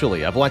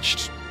conceptually. I've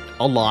watched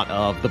a lot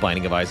of the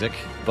Binding of Isaac,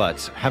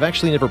 but have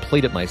actually never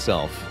played it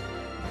myself.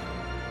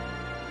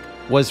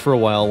 Was for a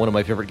while one of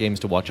my favorite games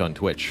to watch on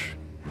Twitch.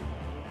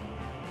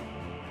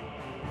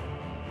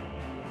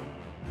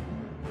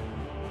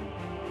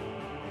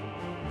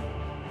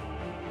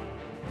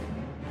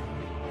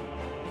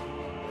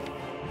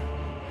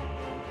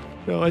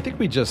 No, I think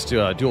we just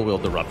dual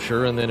wield the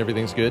Rupture and then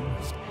everything's good.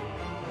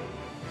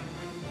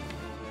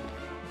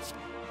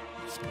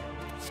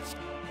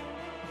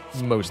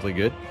 Mostly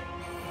good.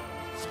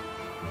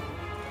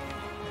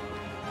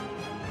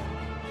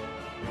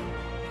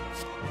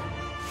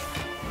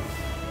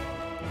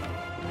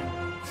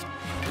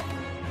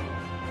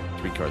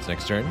 Three cards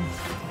next turn.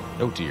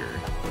 Oh dear.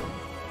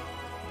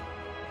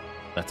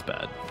 That's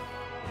bad.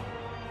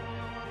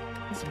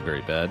 That's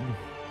very bad.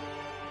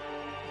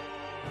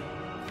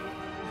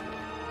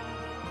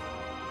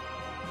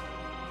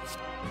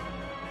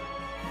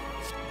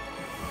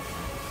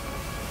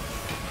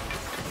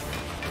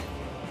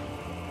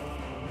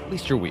 At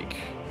least you're weak.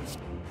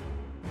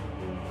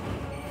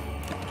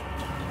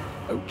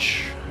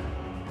 Ouch.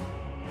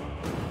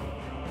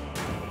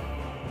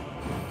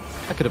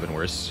 That could have been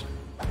worse.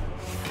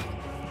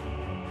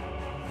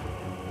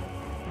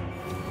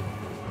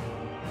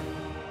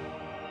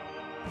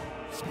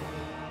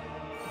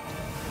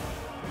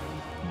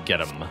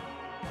 Get him.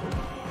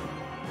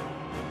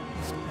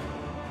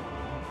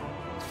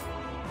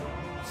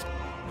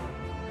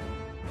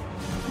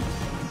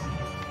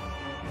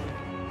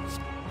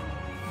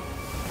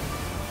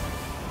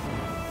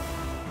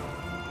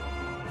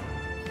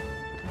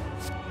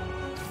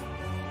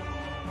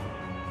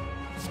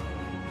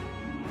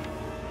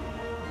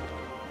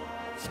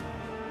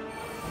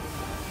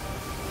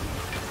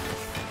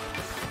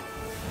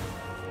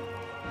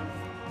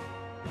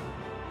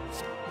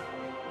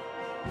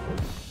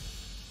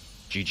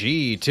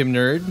 GG, Tim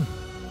Nerd.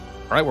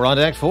 Alright, we're on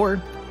to Act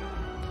 4.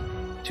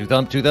 Two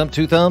thump, two thump,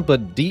 two thump, a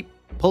deep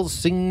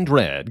pulsing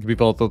dread can be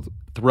felt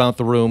throughout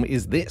the room.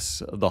 Is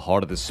this the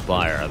heart of the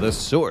spire, the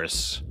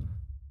source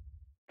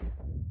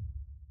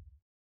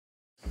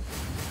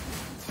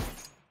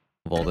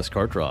of all this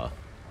card draw?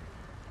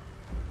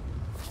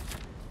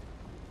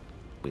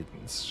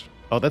 Wins.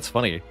 Oh, that's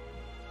funny.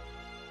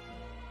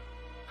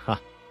 Ha.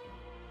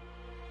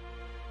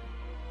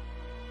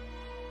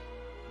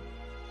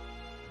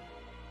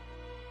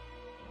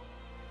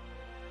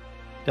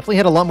 Definitely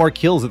had a lot more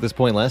kills at this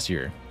point last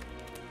year.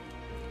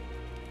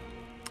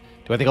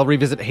 Do I think I'll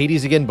revisit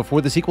Hades again before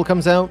the sequel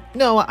comes out?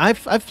 No,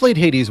 I've played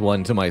Hades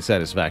 1 to my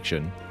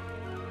satisfaction.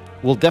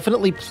 We'll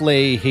definitely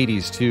play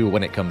Hades 2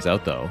 when it comes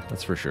out, though.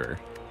 That's for sure.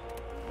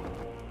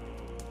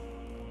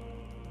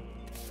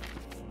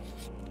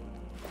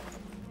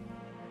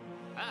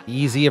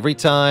 Easy every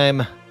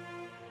time.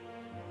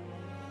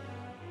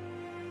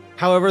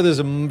 However, there's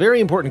a very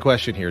important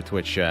question here,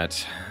 Twitch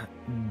chat.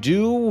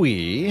 Do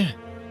we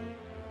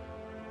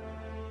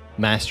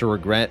master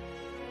Regret,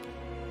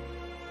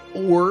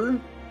 or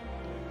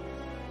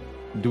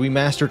do we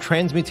master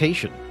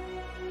Transmutation?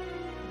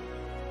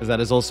 Because that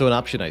is also an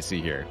option I see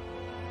here.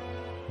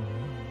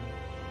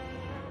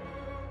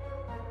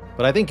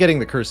 But I think getting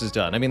the curses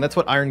done, I mean, that's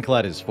what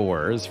Ironclad is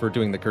for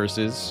doing the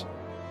curses.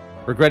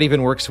 Regret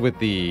even works with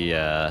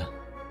the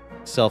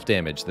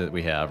self-damage that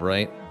we have,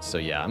 right? So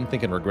yeah, I'm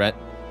thinking Regret.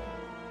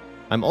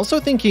 I'm also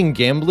thinking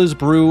Gambler's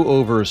Brew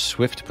over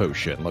Swift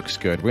Potion. Looks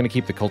good. We're going to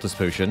keep the Cultist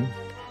Potion.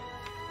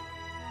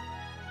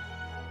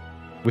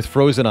 With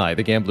Frozen Eye,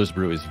 the Gambler's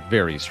Brew is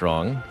very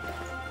strong.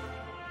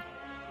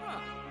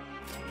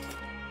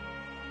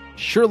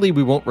 Surely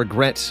we won't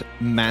regret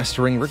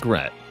mastering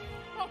Regret.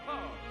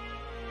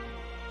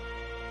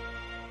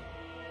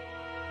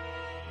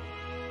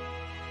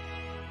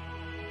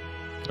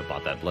 I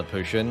bought that blood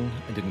potion.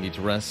 I didn't need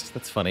to rest.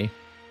 That's funny.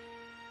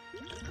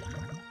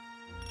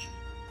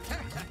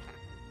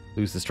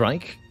 Lose the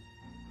strike?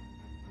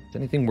 Is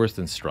anything worse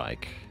than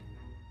strike?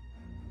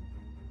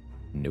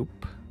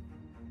 Nope.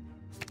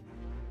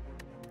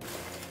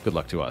 Good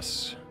luck to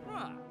us.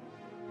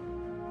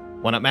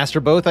 Why not master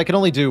both? I can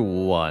only do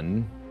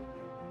one.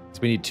 So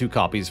we need 2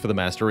 copies for the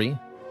mastery.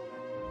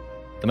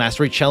 The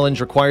mastery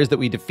challenge requires that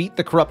we defeat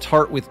the Corrupt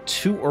Heart with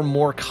 2 or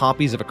more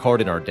copies of a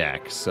card in our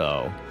deck.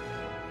 So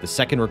the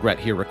second regret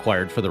here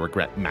required for the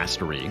regret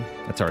mastery.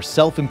 That's our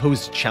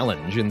self-imposed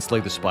challenge in Slay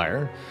the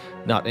Spire.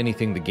 Not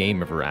anything the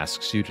game ever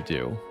asks you to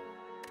do.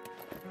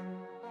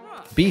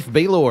 Beef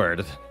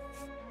Baalorlord.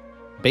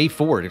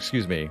 Bayford,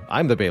 excuse me.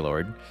 I'm the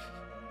Baalorlord.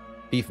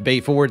 Beef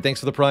Bayford, thanks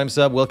for the Prime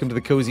sub. Welcome to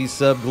the Cozy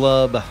Sub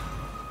Club.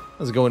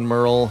 How's it going,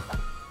 Merle?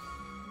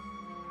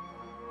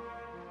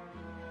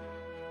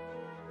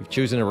 We've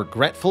chosen a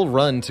regretful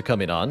run to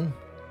come in on.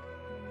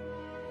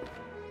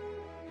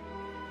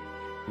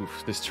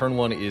 Oof, this turn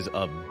 1 is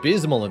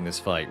abysmal in this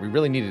fight. We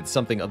really needed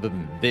something other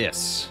than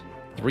this.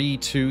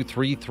 3-2,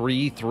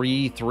 3-3,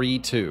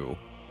 3-3-2.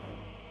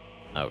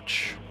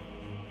 Ouch.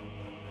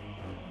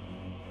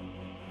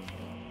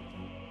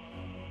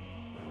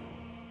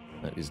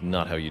 That is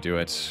not how you do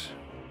it.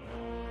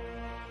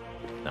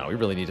 No, we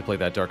really need to play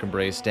that Dark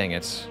Embrace. Dang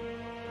it.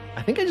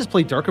 I think I just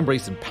played Dark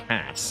Embrace and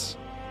pass.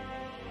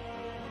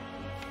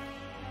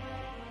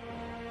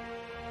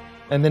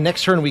 And the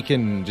next turn we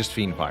can just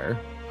Fiend Fire.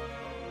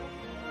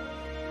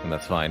 And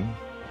that's fine.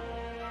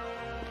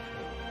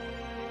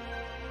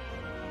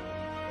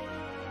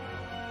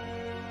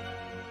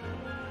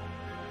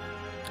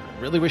 I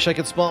really wish I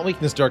could spot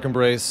weakness, Dark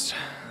Embrace.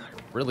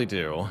 I really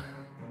do.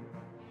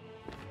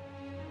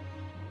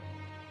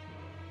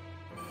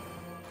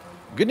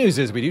 Good news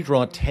is we do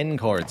draw 10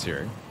 cards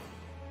here.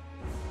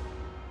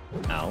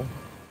 Ow.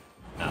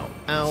 Ow.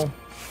 Ow.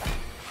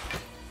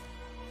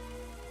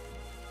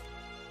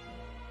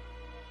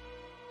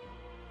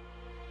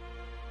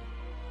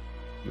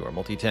 You are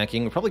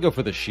multi-attacking. We'll probably go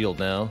for the shield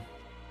now.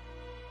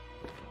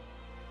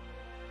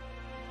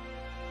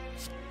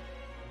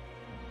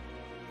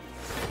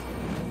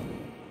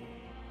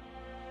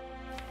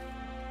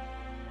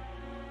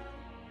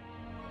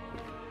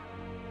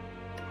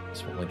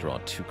 This will only draw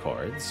 2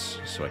 cards,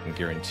 so I can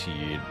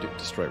guarantee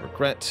Destroy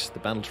Regret, the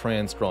Battle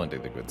Trance, draw into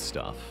the good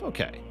stuff.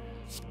 Okay.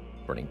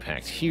 Burning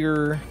Pact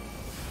here.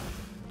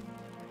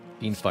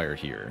 Fiend Fire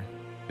here.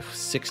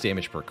 6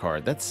 damage per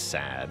card. That's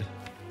sad.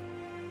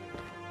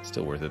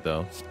 Still worth it,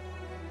 though.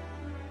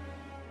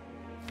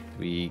 Do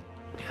we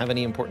have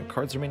any important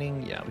cards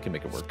remaining? Yeah, we can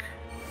make it work.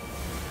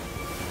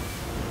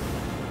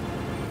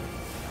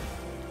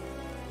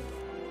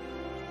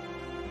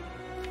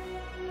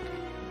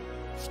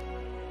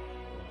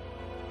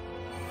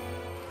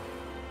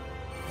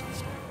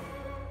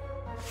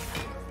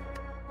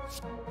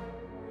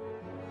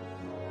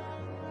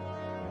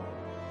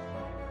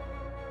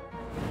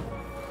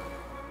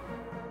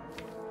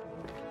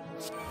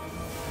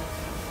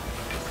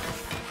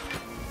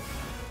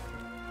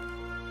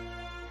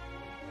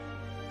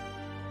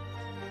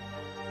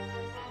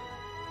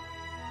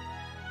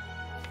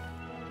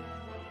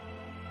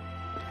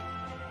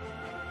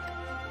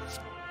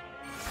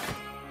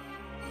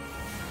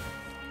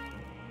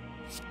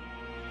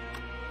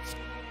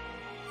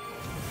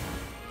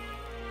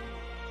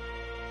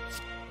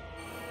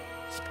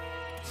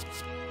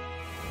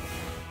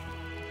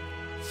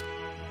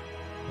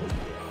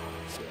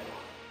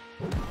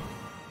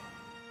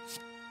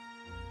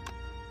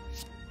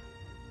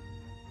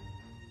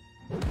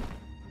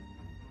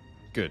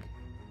 Good.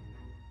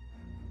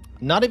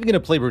 Not even going to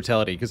play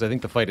Brutality, because I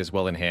think the fight is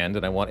well in hand,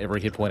 and I want every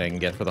hit point I can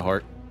get for the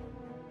heart.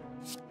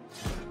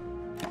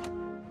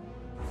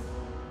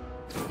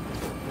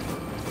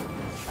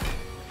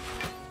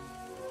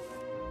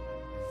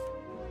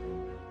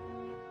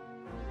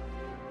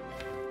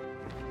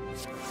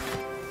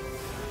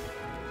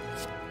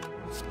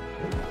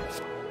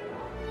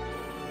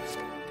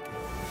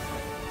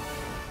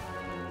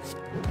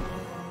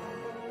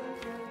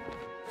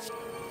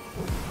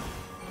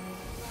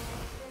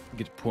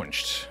 Get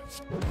punched.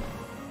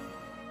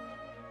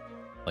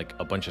 Like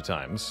a bunch of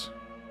times.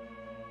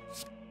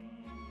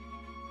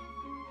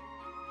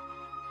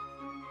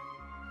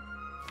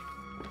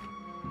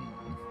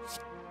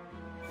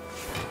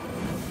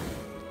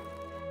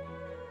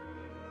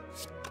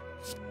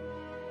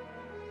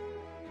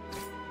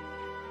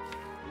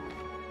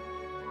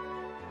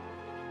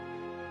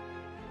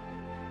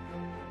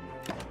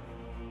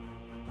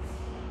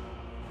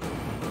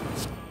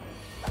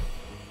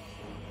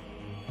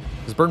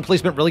 Does burn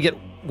placement really get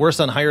worse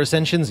on higher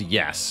ascensions?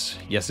 Yes.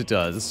 Yes, it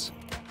does.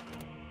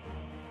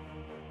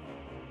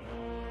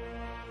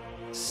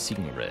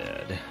 Seeing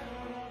red.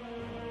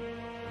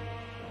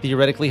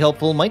 Theoretically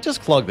helpful. Might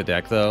just clog the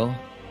deck, though.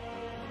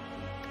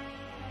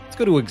 Let's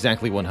go to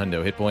exactly 1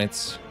 hundo hit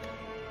points.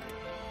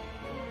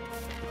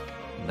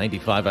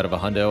 95 out of a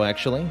hundo,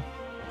 actually.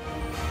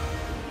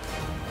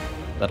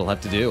 That'll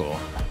have to do.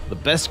 The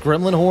best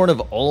Gremlin Horn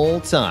of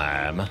all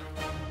time.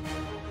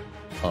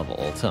 Of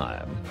all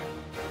time.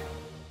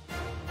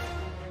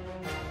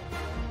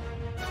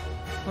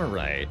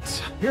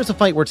 Alright, here's a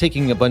fight where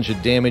taking a bunch of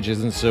damage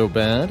isn't so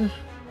bad.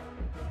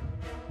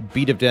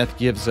 Beat of Death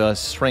gives us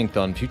strength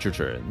on future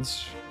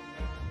turns.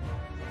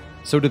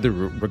 So do the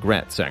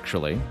Regrets,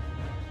 actually.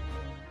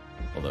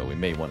 Although we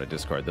may want to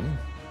discard them.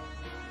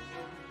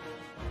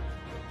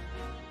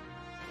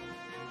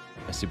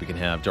 I see we can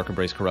have Dark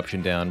Embrace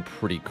Corruption down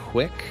pretty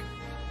quick.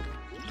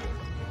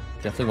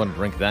 Definitely want to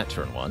drink that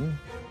turn 1.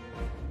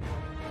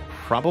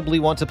 Probably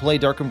want to play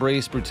Dark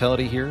Embrace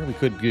Brutality here. We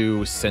could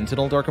do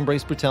Sentinel Dark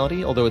Embrace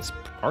Brutality, although it's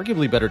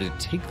arguably better to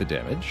take the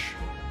damage.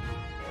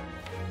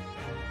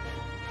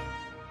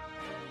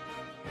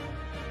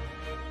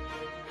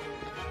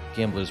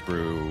 Gambler's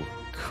Brew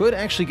could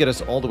actually get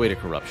us all the way to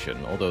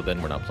Corruption, although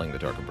then we're not playing the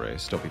Dark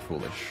Embrace. Don't be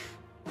foolish.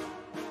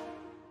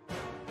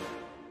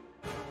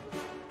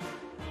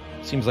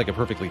 Seems like a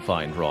perfectly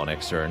fine draw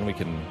next turn. We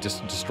can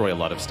just destroy a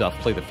lot of stuff,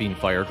 play the Fiend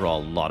Fire, draw a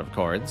lot of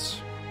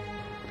cards.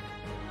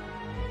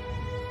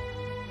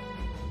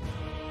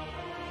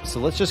 So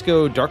let's just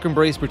go Dark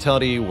Embrace,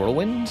 Brutality,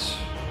 Whirlwind.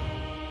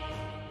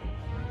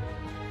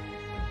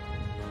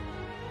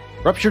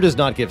 Rupture does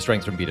not give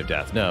strength from Beat of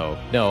Death. No.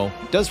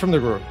 It does from the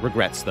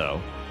Regrets, though.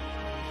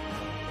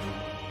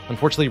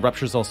 Unfortunately,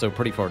 Rupture's also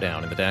pretty far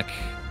down in the deck.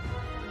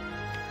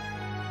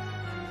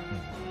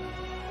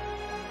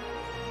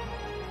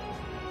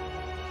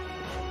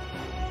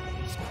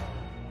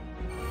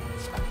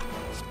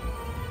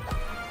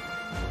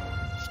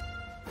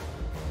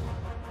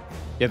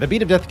 Yeah, the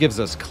Beat of Death gives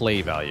us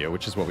clay value,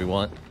 which is what we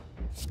want.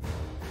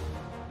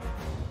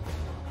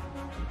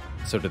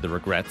 So did the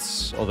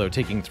Regrets, although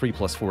taking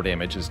 3+4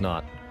 damage is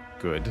not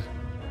good.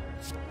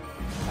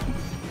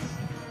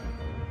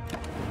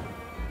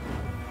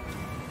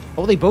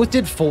 Oh, they both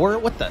did 4?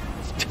 What the?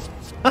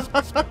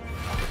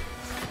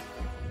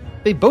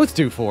 They both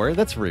do 4?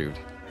 That's rude.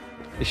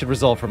 They should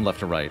resolve from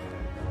left to right.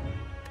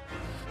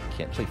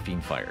 Can't play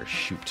Fiendfire.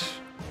 Shoot.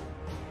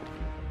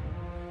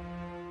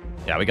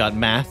 Yeah, we got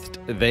mathed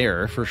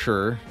there for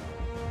sure.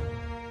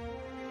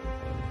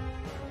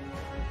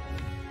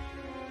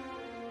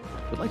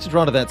 Would like to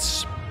draw to that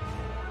spot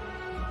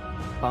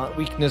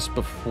weakness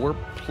before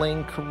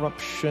playing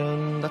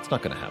Corruption. That's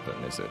not going to happen,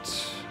 is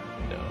it?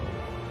 No.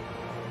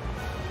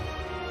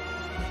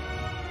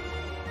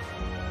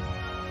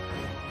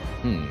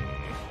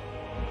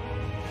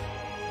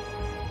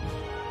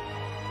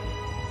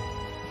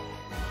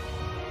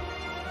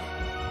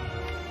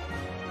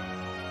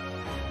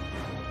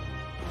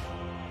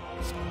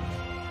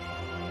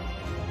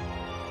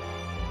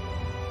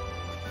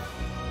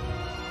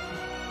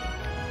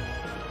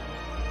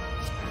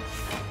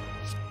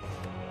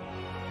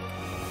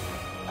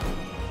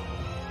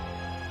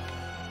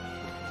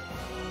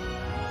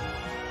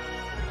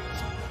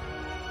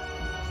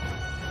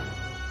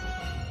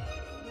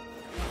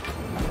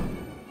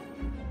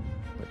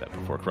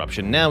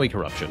 Corruption. Now we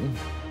Corruption.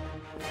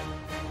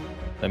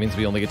 That means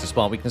we only get to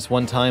spot weakness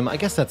one time. I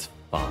guess that's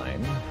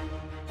fine.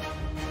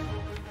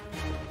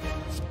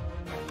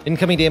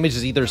 Incoming damage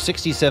is either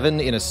 67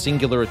 in a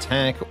singular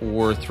attack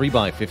or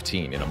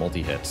 3x15 in a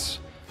multi-hit.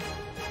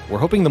 We're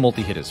hoping the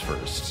multi-hit is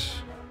first.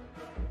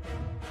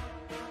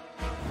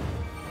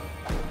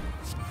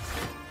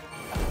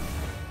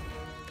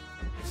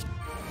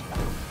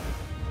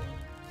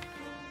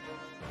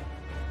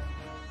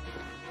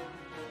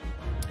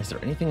 Is there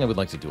anything I would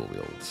like to dual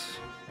wield?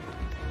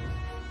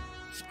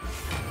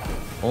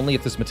 Only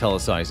if this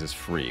Metallicize is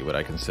free would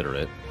I consider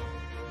it.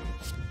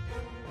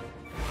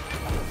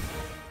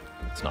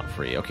 It's not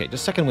free. Okay,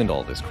 just second wind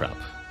all this crap.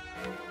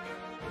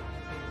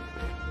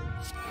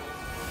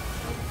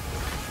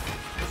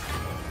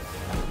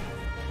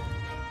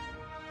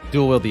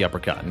 Dual wield the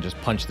Uppercut and just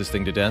punch this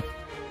thing to death.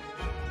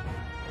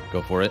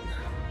 Go for it.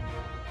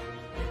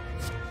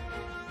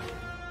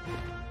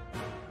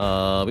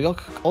 We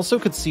also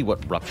could see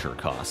what Rupture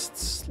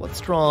costs.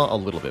 Let's draw a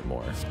little bit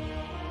more.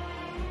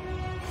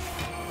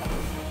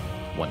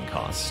 1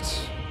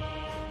 cost.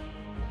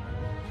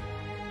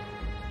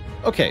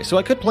 Okay, so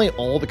I could play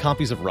all the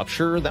copies of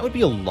Rupture. That would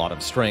be a lot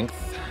of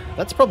strength.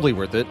 That's probably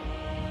worth it.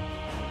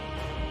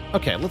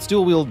 Okay, let's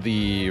dual wield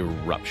the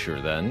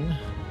Rupture then.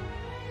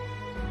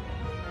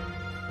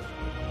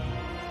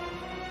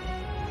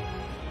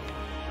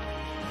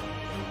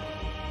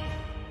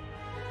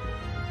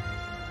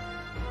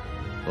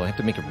 I have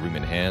to make a room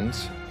in hand.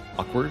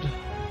 Awkward.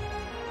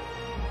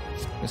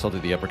 I guess I'll do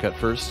the Uppercut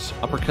first.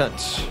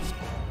 Uppercut.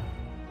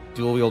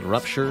 Dual wield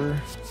Rupture.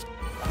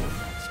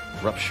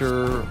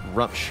 Rupture.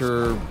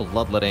 Rupture.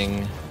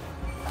 Bloodletting.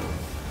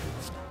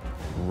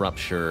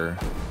 Rupture.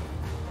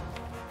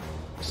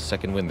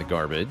 Second wind the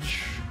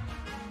garbage.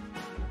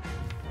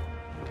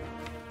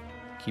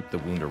 Keep the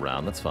wound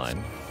around. That's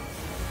fine.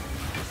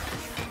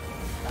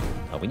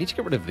 Oh, we need to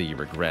get rid of the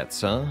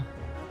Regrets, huh?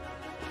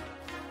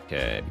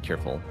 Okay, be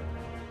careful.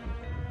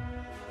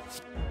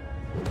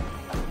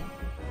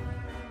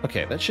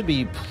 Okay, that should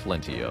be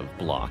plenty of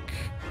block.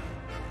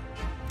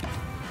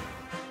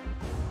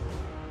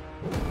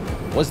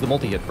 Was the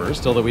multi-hit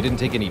first, although we didn't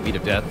take any Beat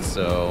of Death,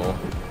 so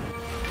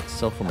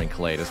Self-Forming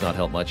Clay does not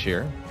help much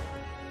here.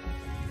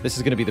 This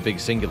is going to be the big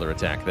singular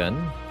attack,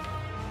 then.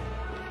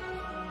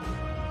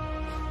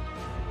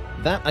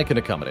 That I can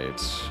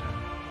accommodate.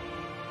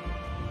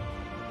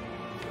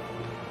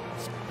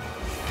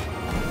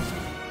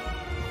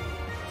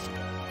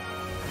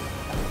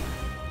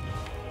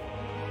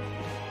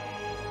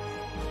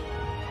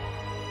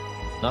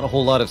 Not a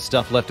whole lot of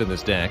stuff left in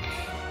this deck,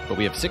 but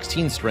we have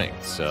 16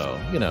 strength, so,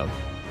 you know.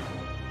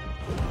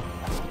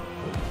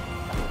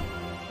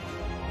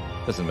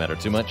 Doesn't matter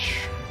too much.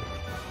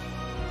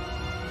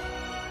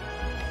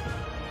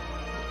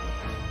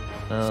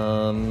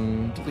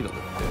 Leave it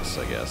like this,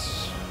 I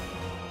guess.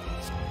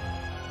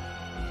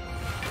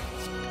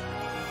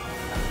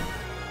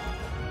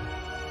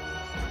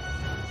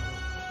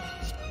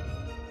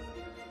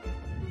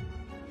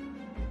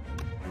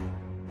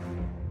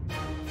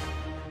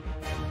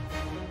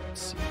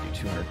 Let's see,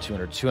 200,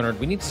 200, 200.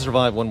 We need to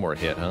survive one more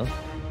hit, huh?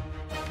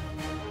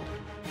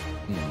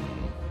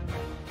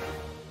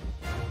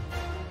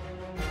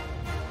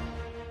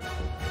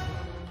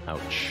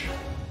 Ouch.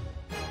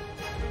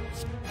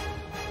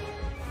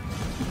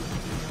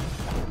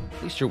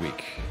 At least you're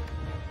weak.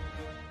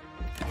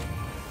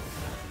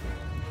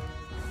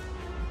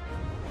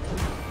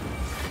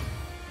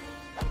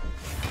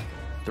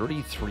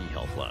 $33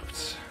 health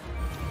left.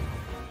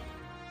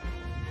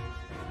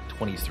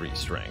 23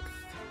 strength.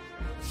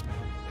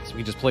 So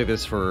we just play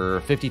this for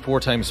 54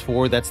 times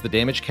 4. That's the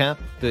damage cap.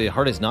 The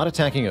heart is not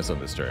attacking us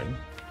on this turn.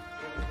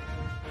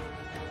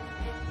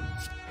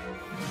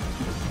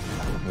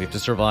 We have to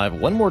survive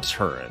one more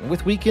turn.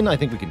 With Weaken, I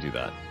think we can do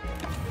that.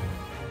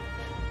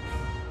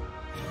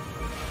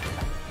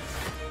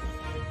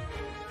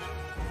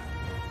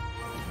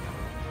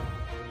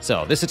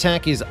 So this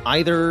attack is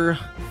either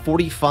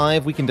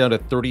 45, weaken down to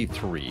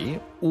 33,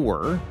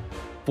 or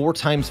 4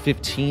 times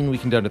 15,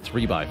 weaken down to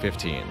 3 by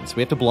 15. So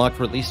we have to block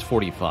for at least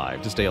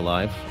 45 to stay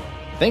alive.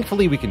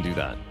 Thankfully, we can do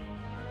that.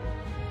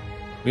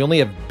 We only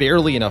have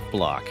barely enough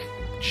block,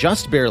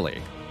 just barely,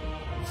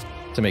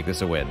 to make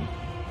this a win.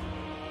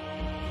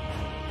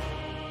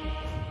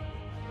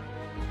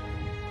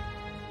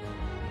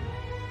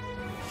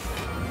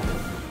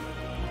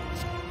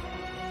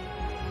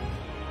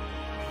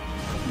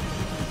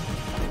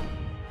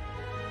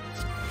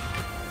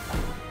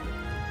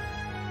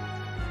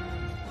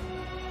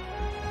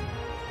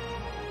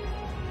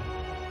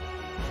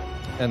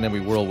 And then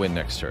we whirlwind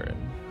next turn.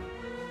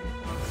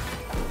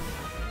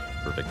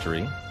 For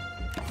victory.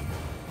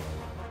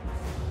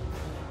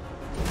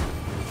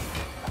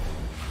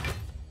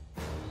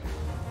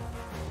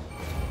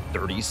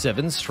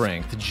 $37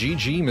 strength.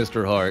 GG,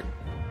 Mr. Hart.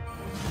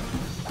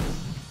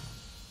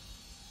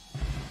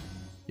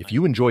 If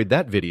you enjoyed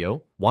that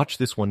video, watch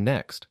this one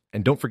next.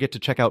 And don't forget to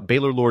check out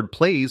Baalorlord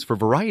Plays for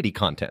variety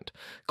content.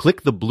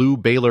 Click the blue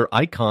Baalor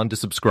icon to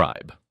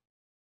subscribe.